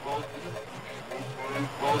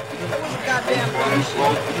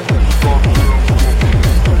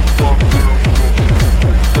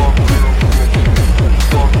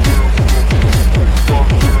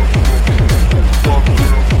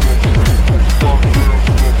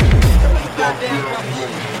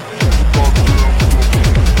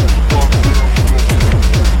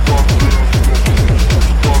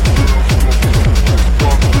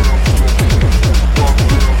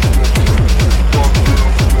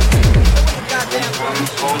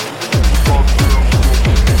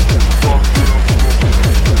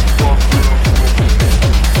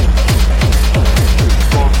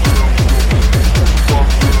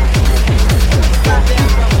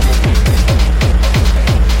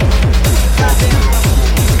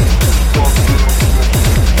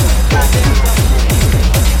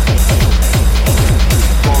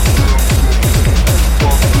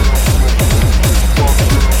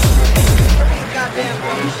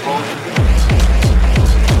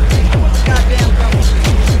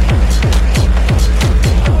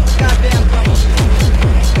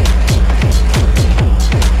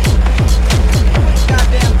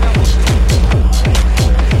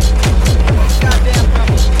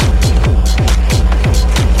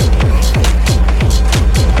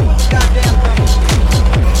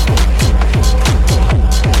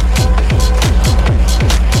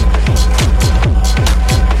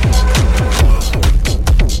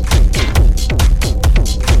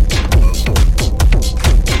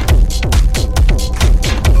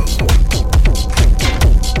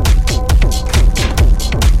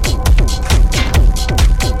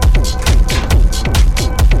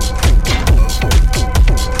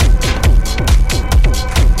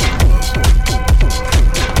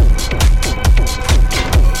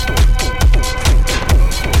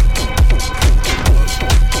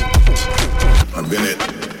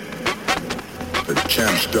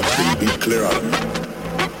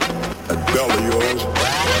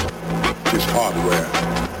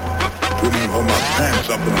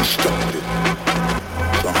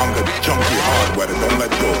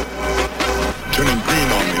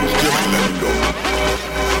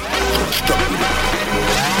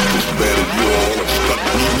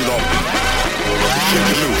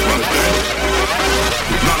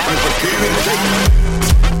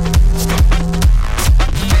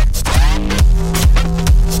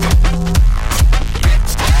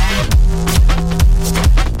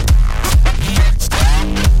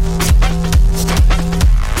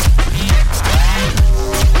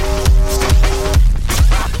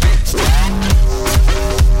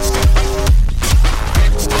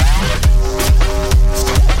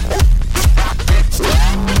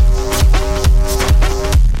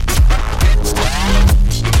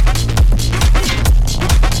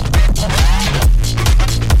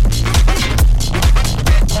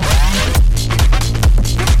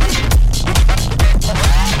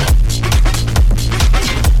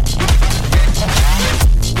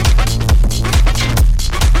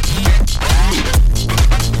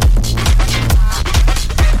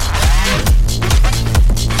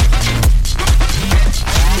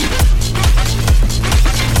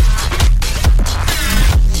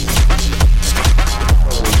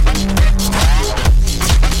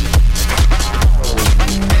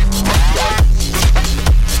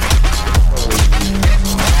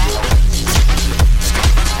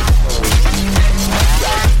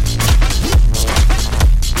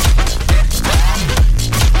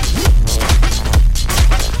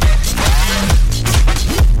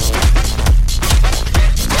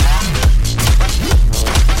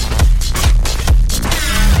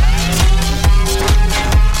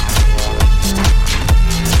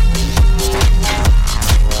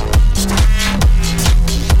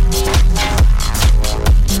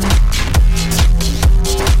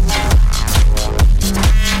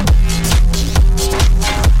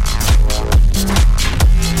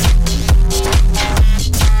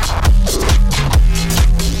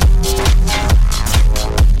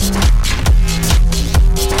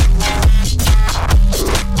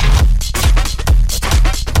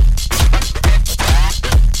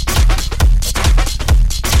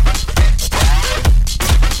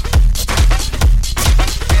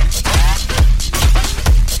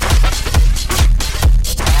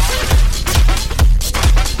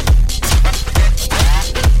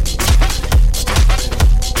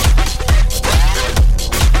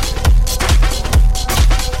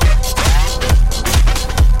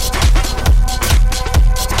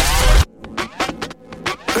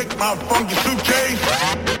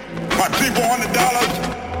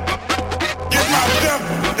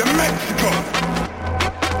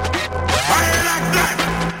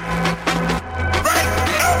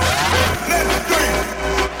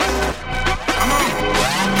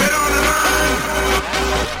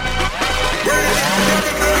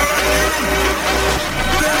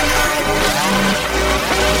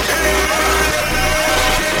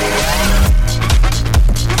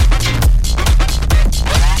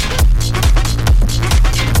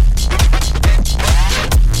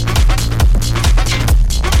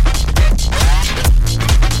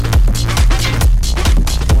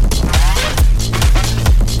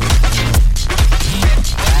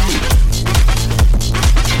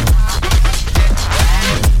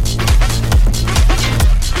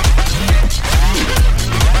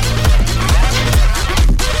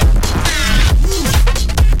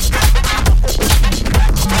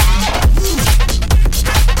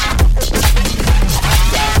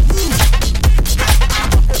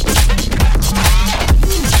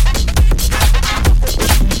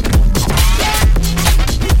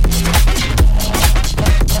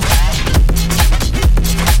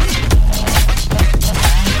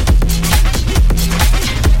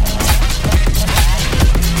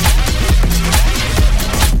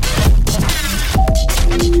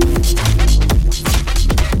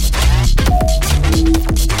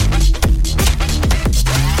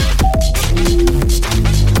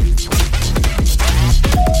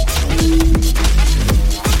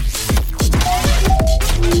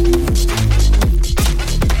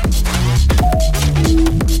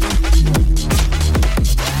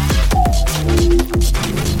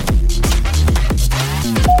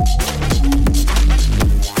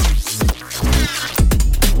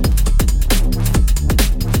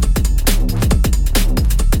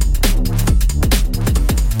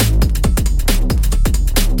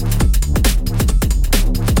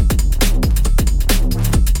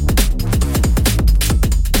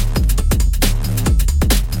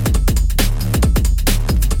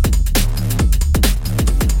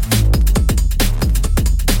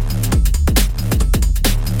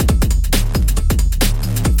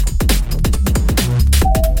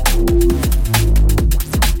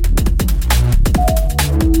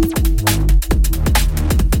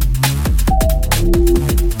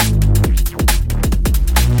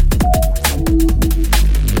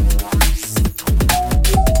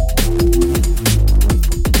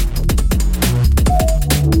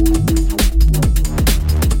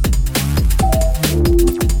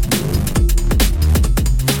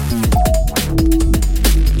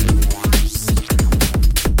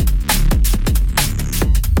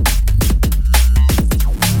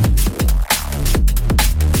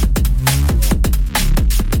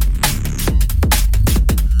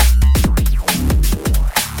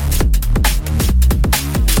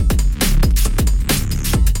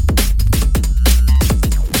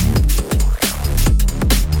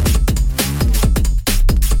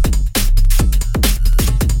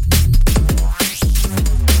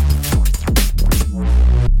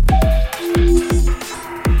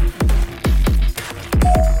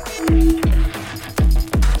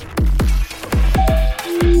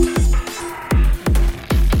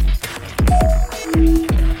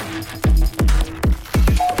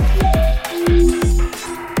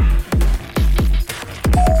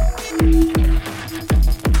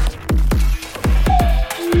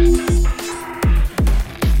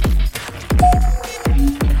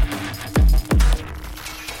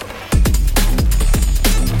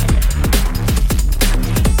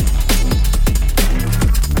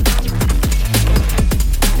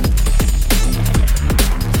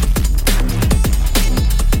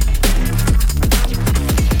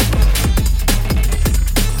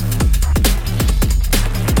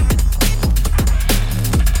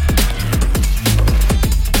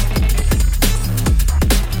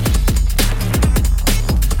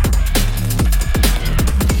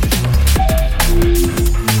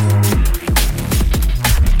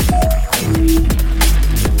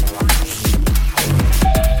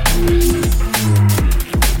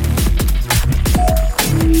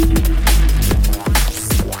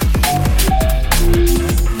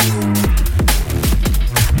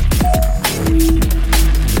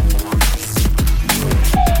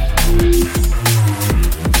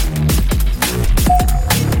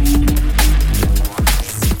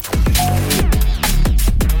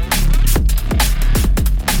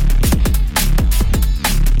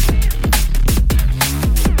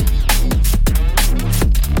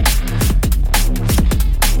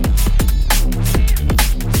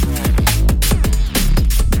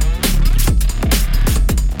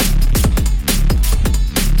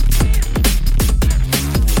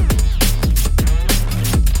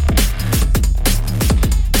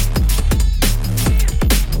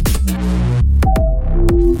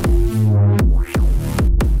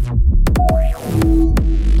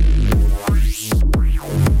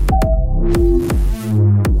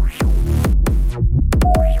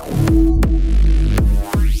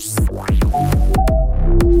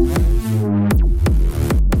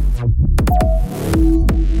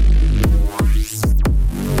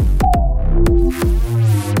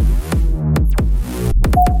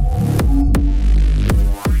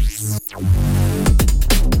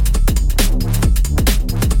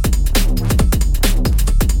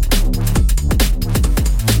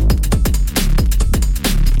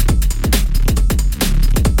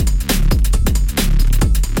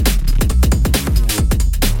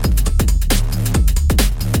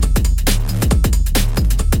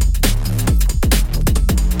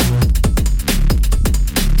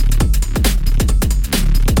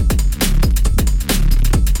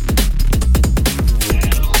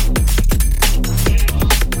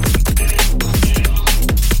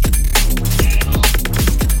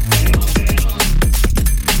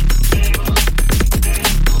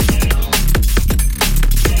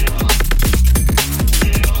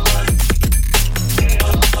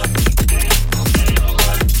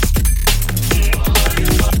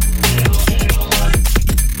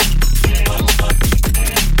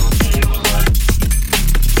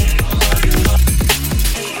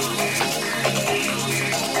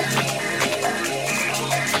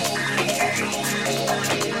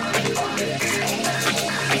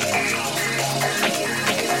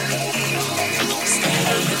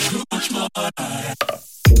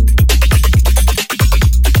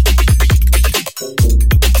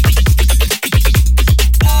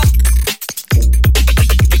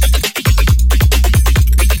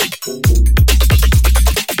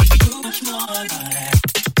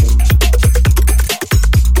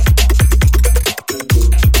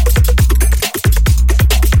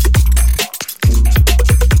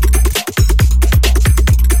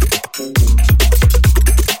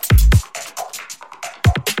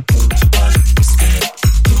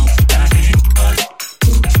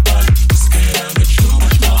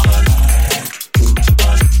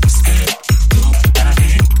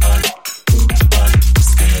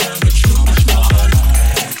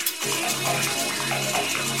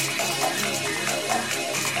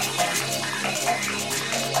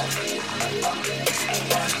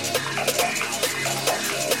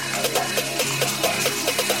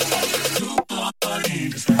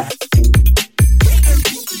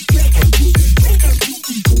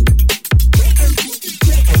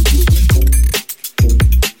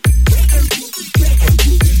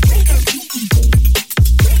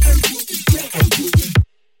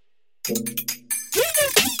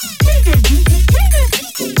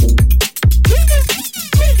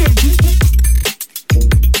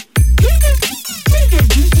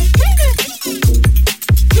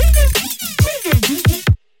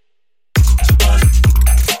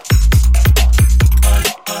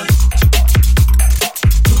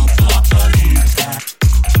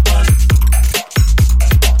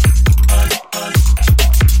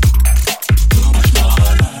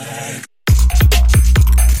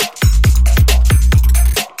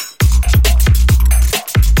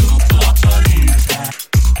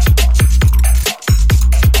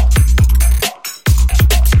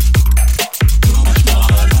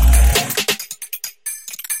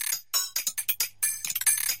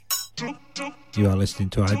 You are listening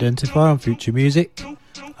to Identify on Future Music.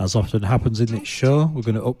 As often happens in this show, we're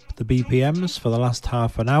going to up the BPMs for the last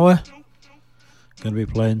half an hour. Going to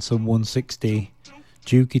be playing some 160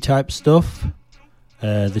 jukey type stuff.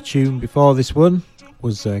 The tune before this one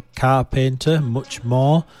was Car Painter, Much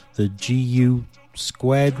More, the GU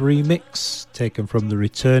Squared remix, taken from the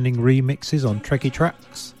returning remixes on Trekkie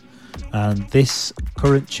Trax. And this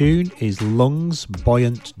current tune is Lungs,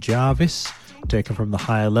 Buoyant Jarvis, taken from the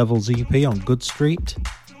Higher Levels EP on Good Street.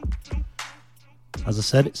 As I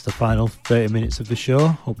said, it's the final 30 minutes of the show.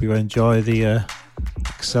 Hope you enjoy the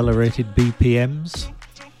accelerated BPMs.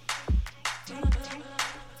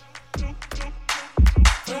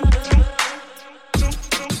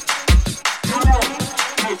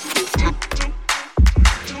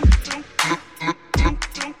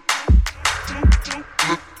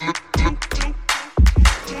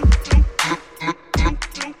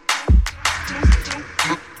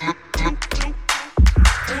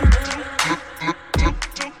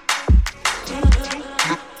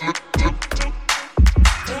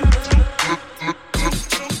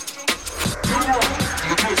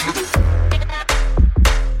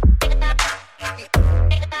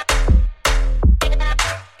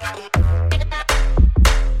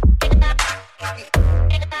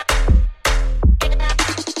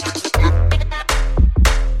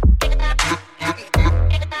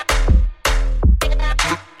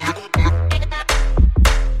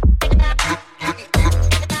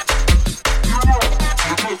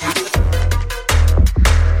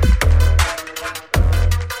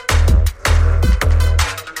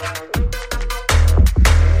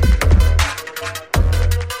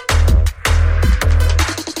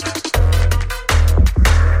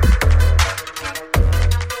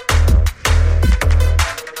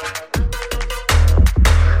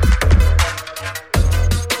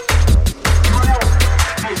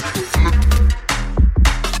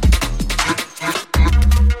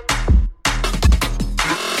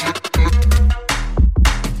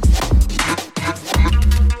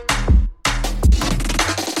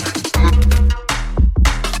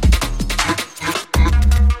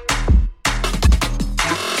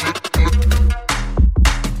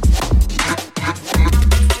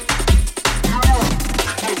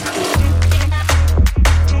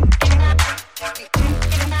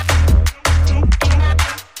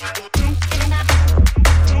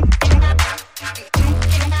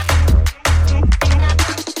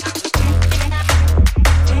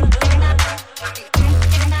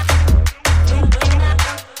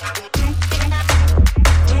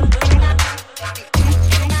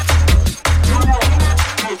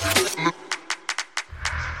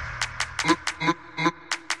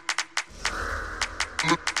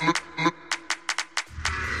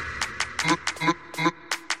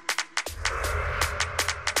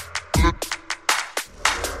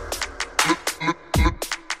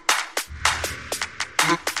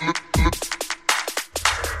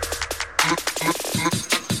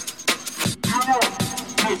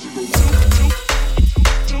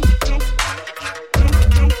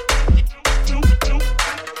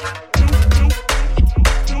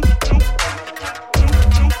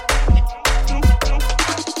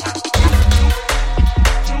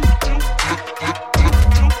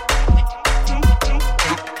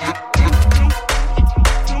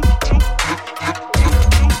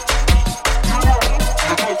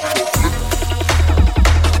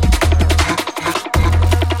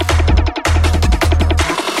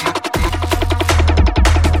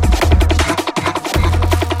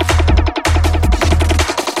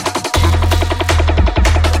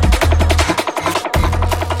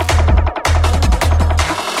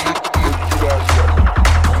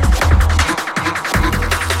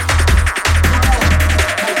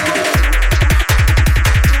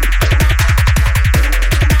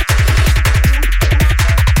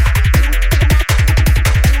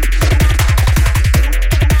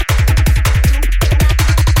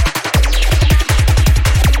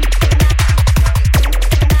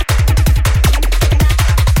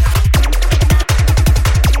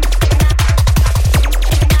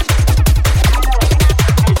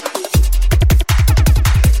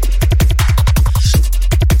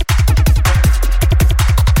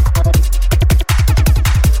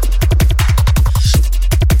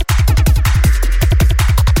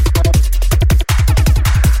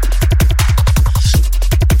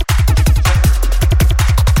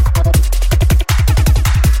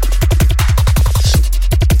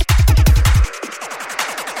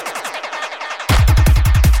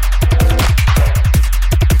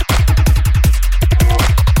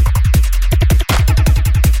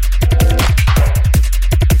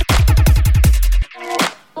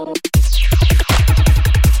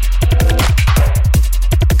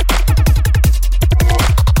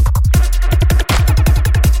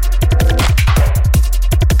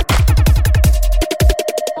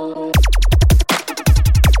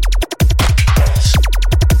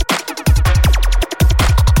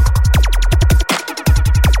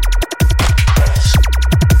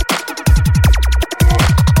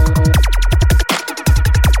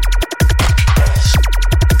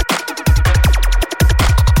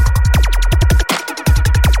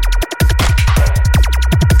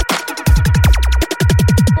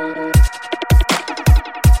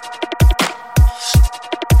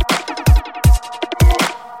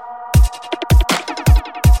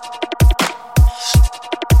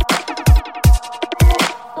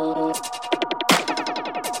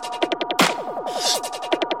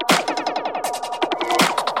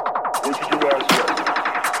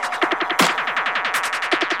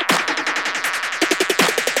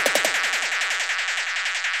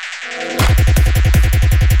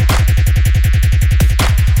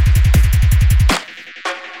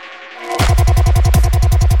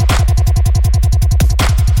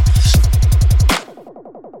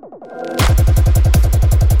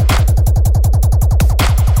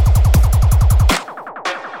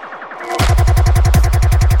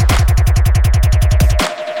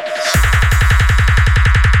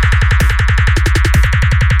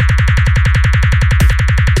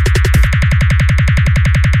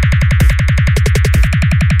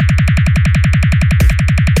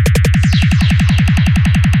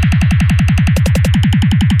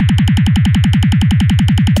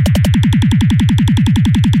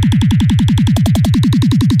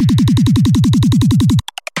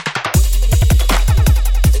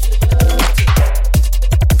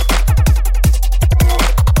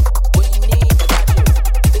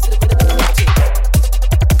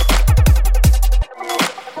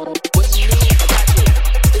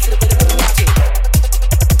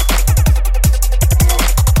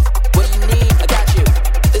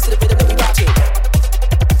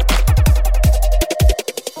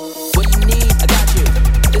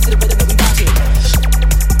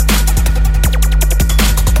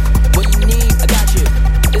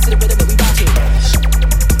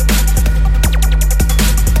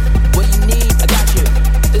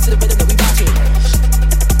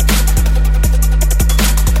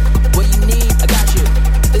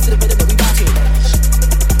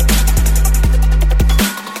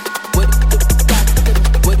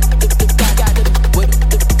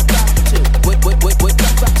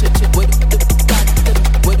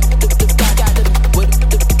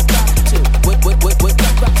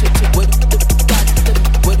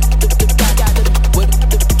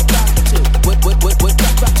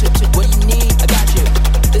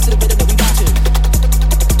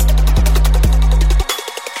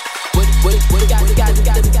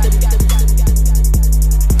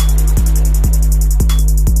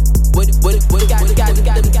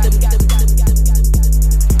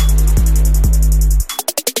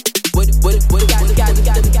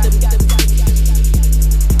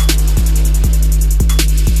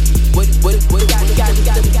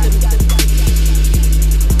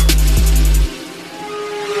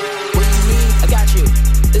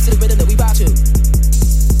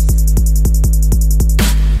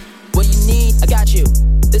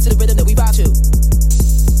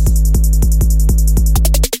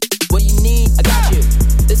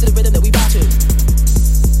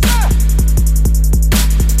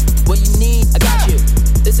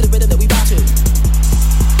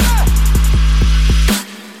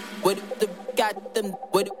 got them,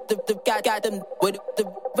 what the got them, what the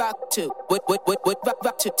rock to, what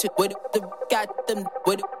rock to, what the got them,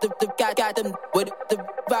 what the got them, what the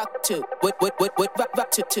rock to, what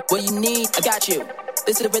rock to, what you need, I got you.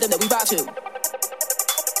 This is the rhythm that we rock to.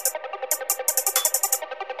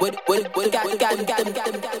 What got.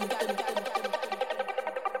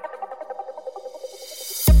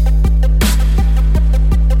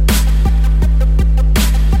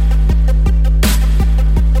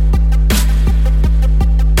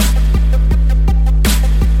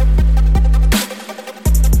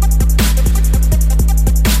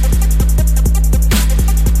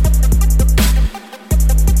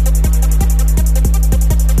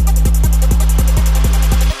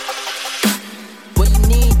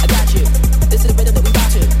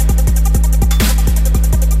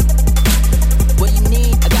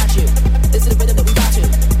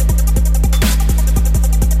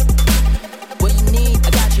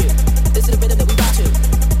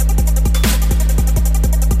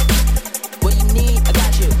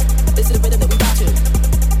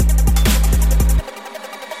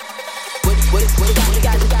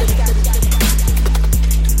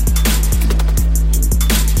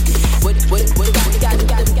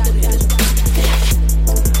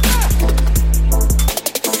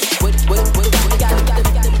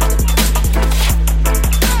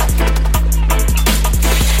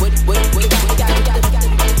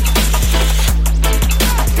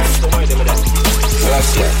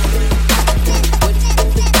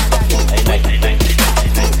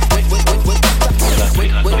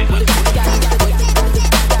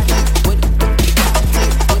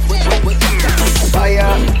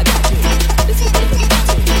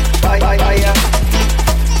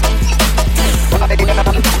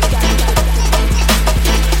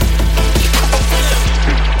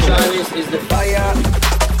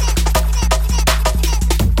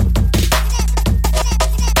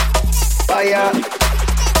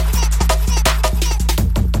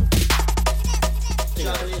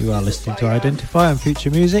 You are listening to Identify on Future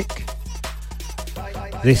Music.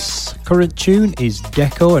 This current tune is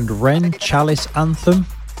Deco and Ren Chalice Anthem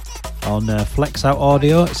on Flex Out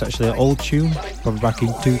Audio. It's actually an old tune from back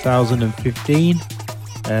in 2015.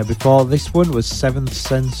 Before this one was Seventh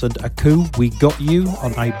Sense and Aku, We Got You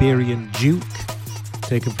on Iberian Duke,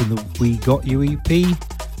 taken from the We Got You EP.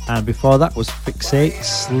 And before that was Fixate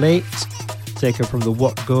Slate, taken from the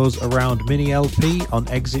What Goes Around mini LP on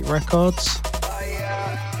Exit Records.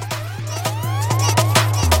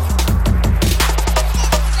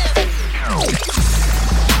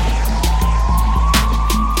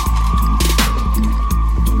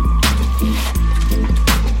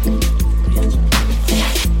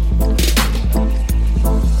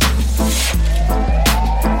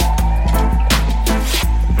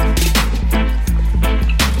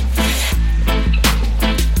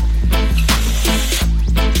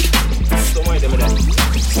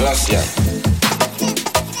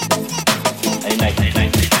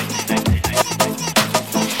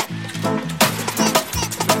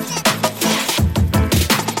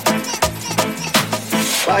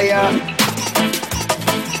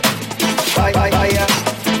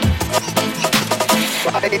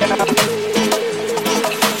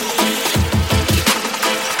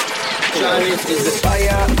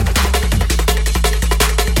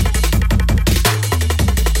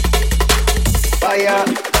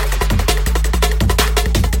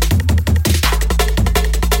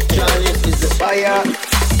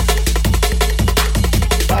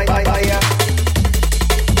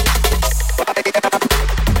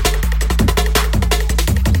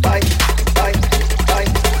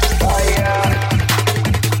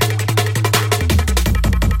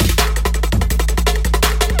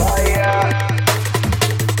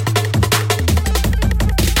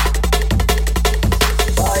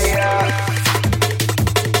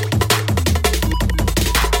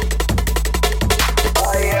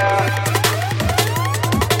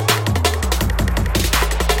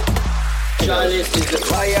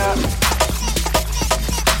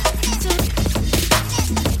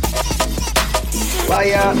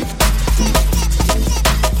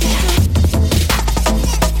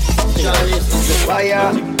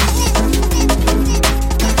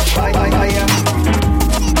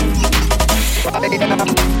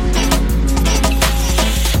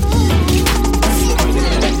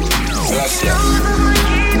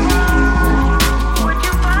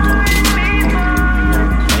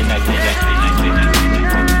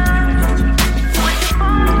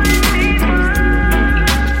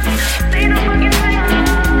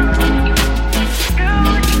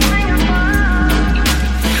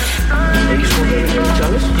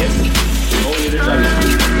 Jealous?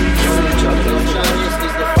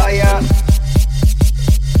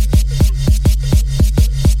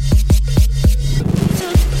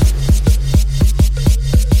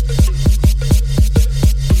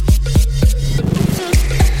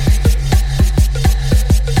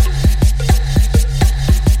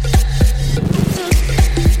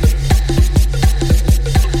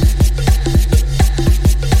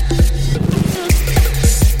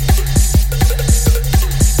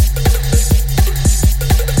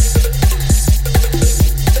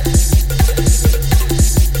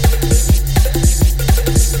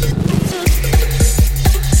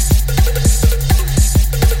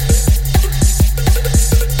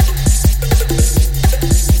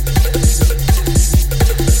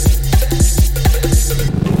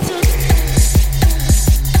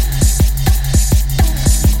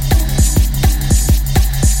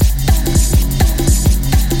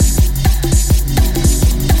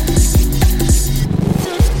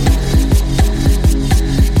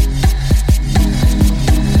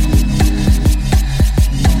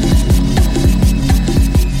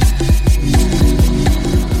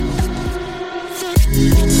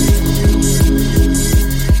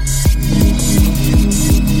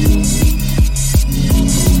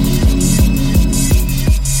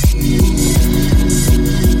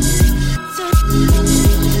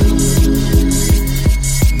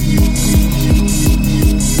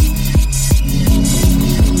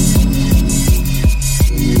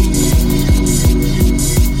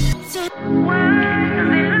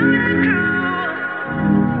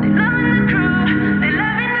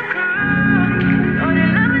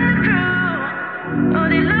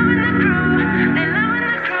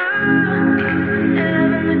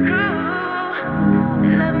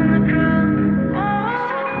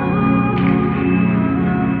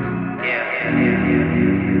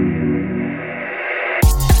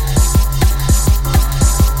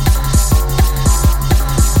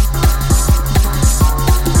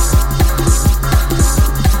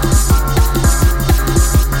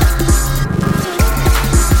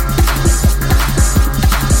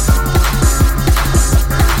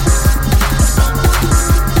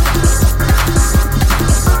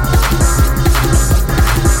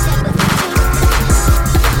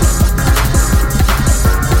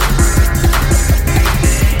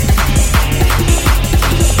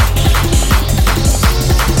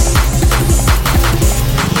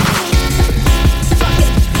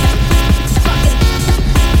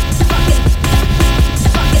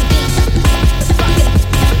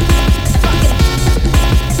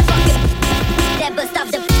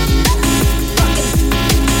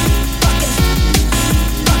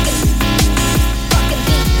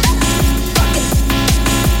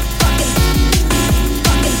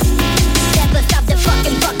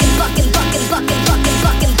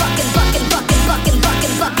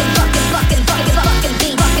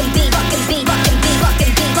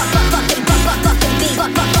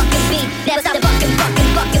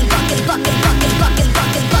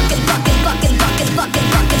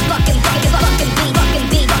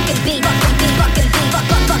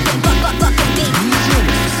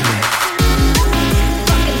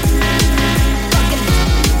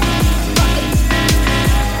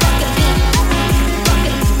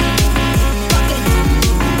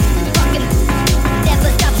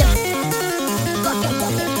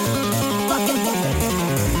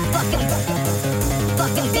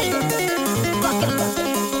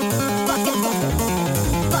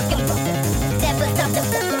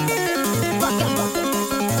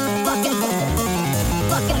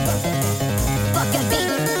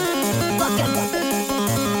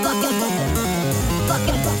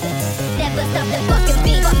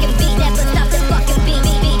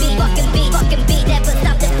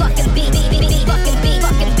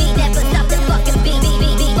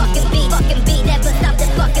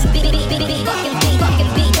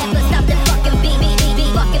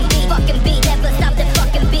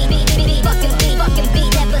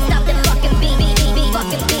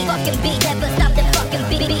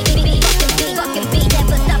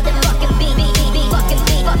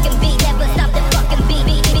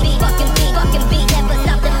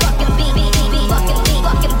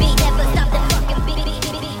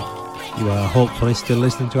 Hopefully still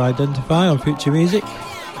listening to Identify on Future Music.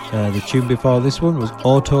 The tune before this one was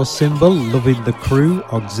Auto Symbol, Loving the Crew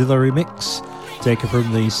Auxiliary Mix, taken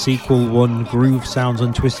from the Sequel 1 Groove Sounds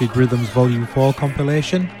and Twisted Rhythms Volume 4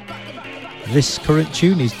 compilation. This current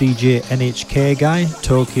tune is DJ NHK Guy,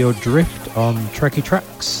 Tokyo Drift on Trekkie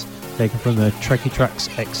Trax, taken from the Trekkie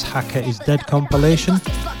Trax X Hacker is Dead compilation.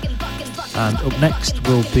 And up next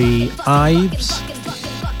will be Ives,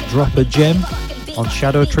 Drop a Gem on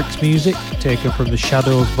Shadow Tricks Music, taken from the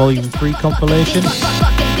Shadows Volume 3 compilation.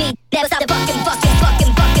 Fucking beat.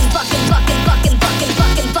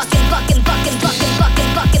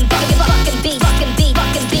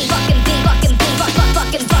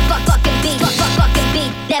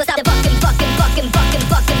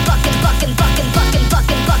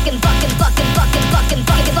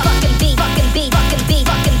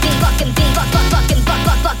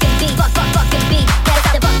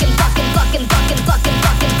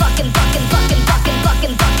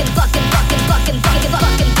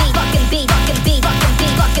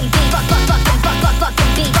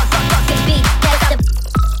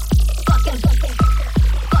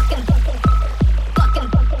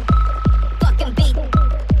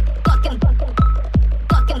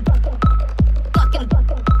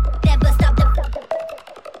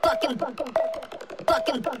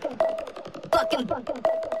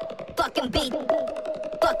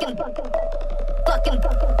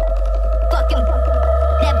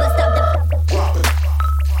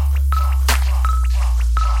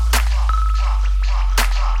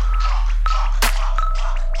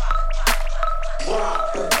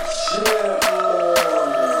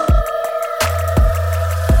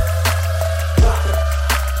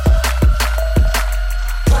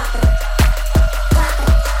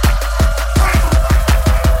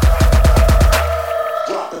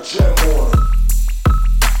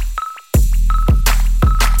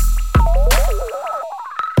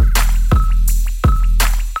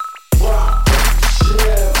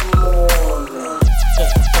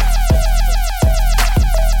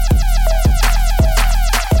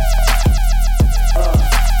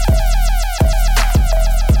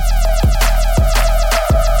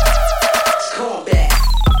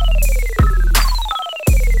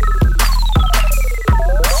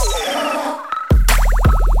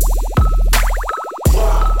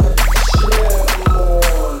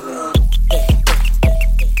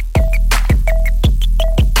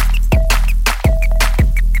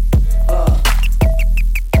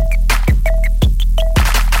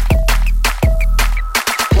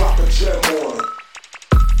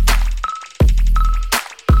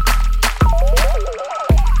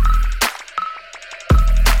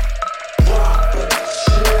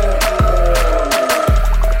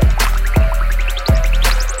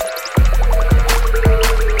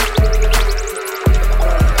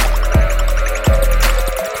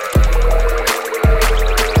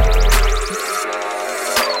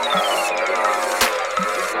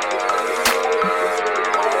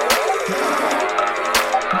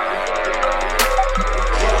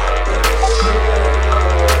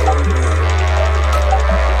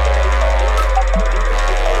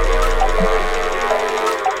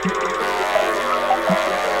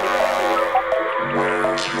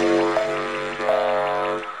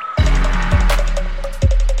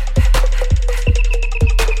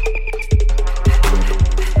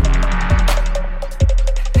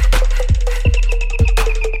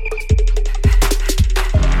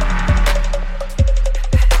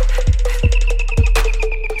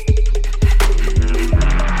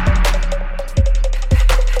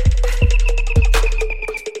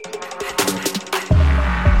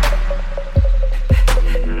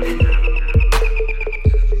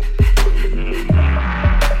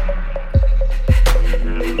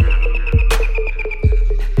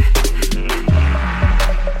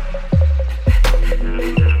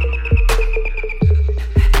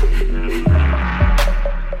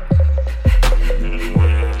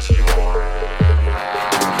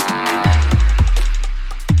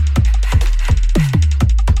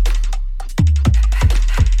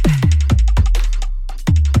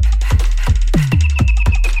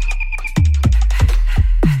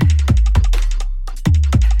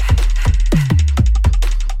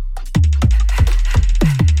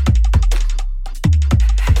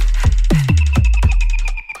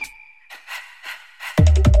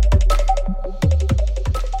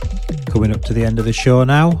 to the end of the show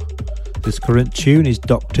now. This current tune is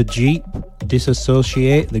Dr. Jeep,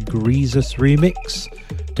 Disassociate, the Greasus remix,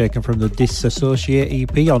 taken from the Disassociate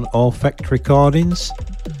EP on Orfect Recordings.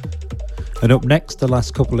 And up next, the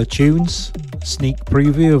last couple of tunes, sneak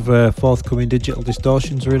preview of a forthcoming Digital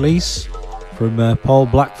Distortions release from Paul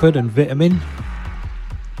Blackford and Vitamin.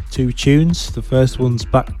 2 tunes, the first one's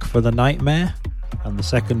Back for the Nightmare, and the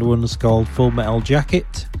second one's called Full Metal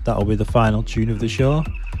Jacket. That'll be the final tune of the show.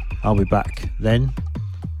 I'll be back then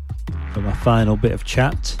for my final bit of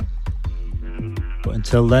chat. But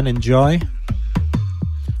until then, enjoy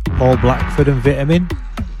Paul Blackford and Vitamin.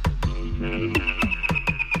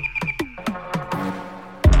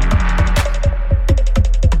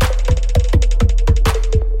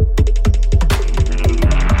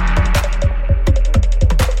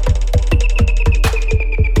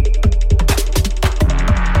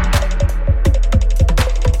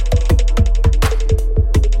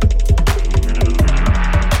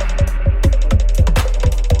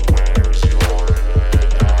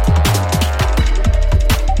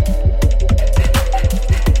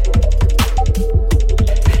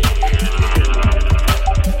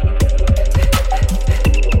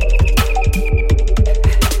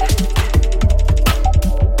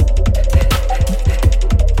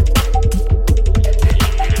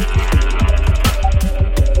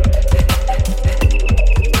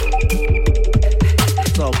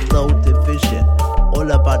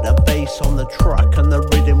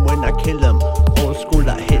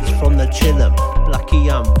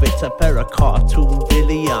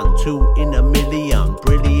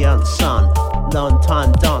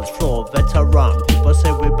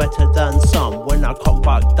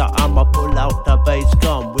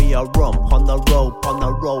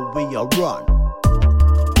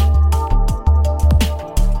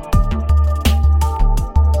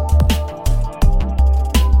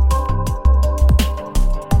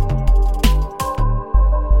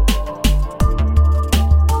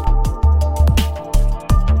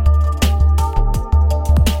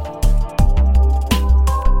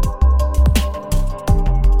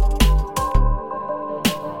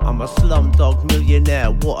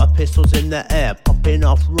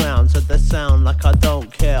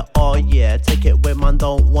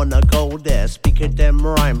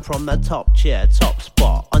 Top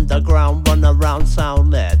spot, underground, run around,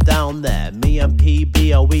 sound there, down there. Me and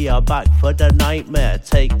PB, we are back for the nightmare.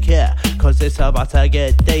 Take care, cause it's about to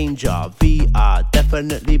get danger. VR,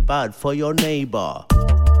 definitely bad for your neighbor.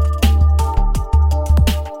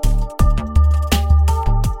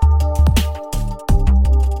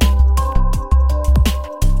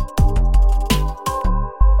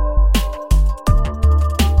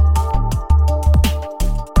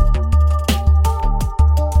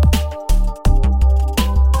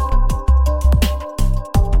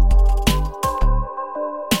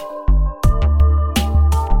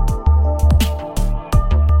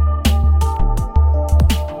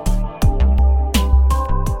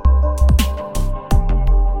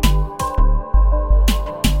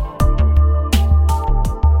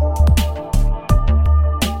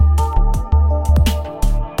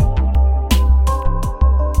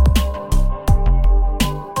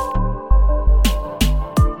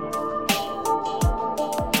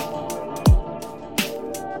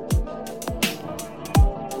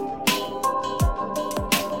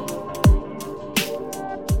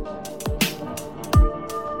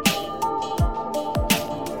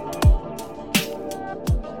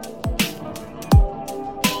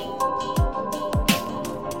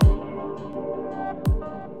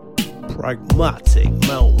 Pragmatic,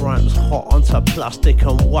 melt rhymes hot onto plastic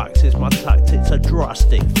and wax is my tactics are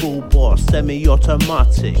drastic. Full bore,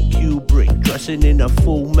 semi-automatic, Kubrick dressing in a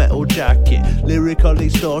full metal jacket. Lyrical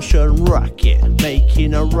extortion racket,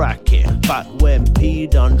 making a racket. Back when P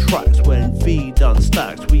done tracks, when V done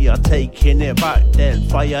stacks, we are taking it back then.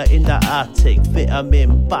 Fire in the attic,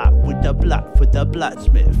 Vitamin back with the black for the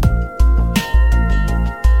blacksmith.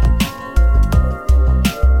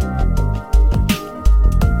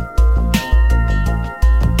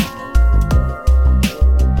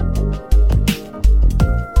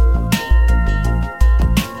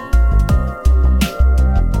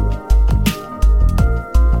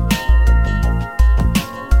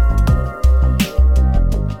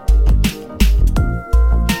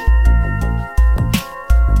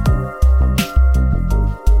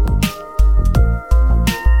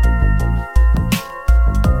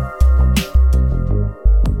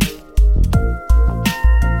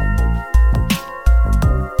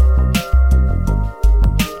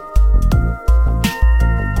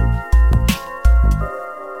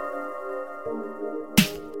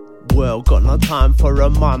 no time for a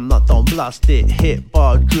man that don't blast it. Hit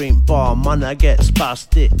bar, drink bar, man I get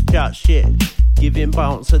spastic. Chat shit, giving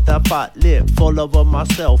bounce at the fat lip. Full of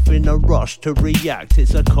myself in a rush to react.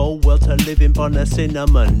 It's a cold world to living by the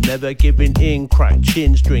cinnamon. Never giving in, crack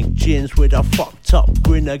chins, drink gins with a fucked up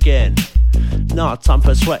grin again. Nah, time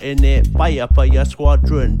for sweating it. Buy up for your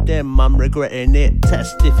squadron, then I'm regretting it.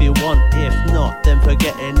 Test if you want, if not, then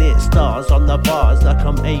forgetting it. Stars on the bars like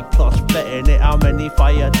I'm A+ betting it. How many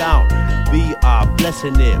fire down? We are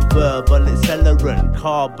blessing it. Verbal accelerant,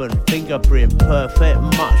 carbon, fingerprint. Perfect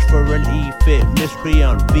match for an E-fit.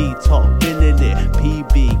 Miscreant, V-top, binning it.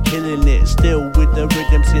 PB, killing it. Still with the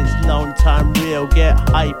rhythm since long time real. Get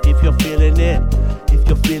hype if you're feeling it. If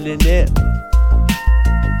you're feeling it.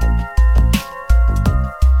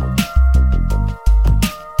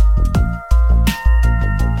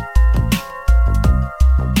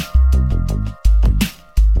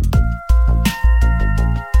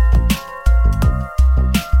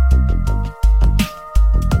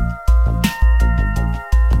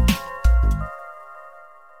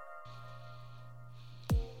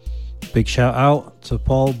 Big shout out to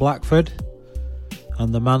Paul Blackford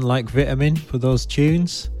and the Man Like Vitamin for those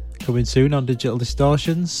tunes, coming soon on Digital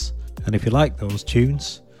Distortions. And if you like those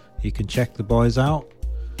tunes, you can check the boys out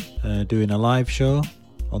doing a live show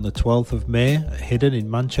on the 12th of May at Hidden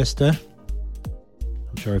in Manchester.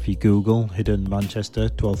 I'm sure if you Google Hidden Manchester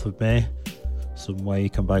 12th of May, somewhere you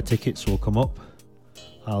can buy tickets will come up.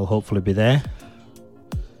 I'll hopefully be there.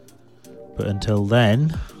 But until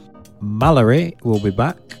then, Mallory will be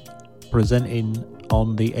back presenting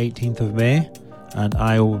on the 18th of May, and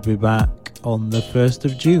I will be back on the 1st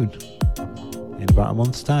of June in about a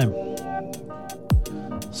month's time.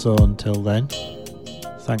 So until then,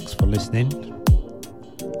 thanks for listening.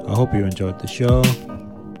 I hope you enjoyed the show.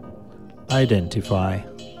 Identify.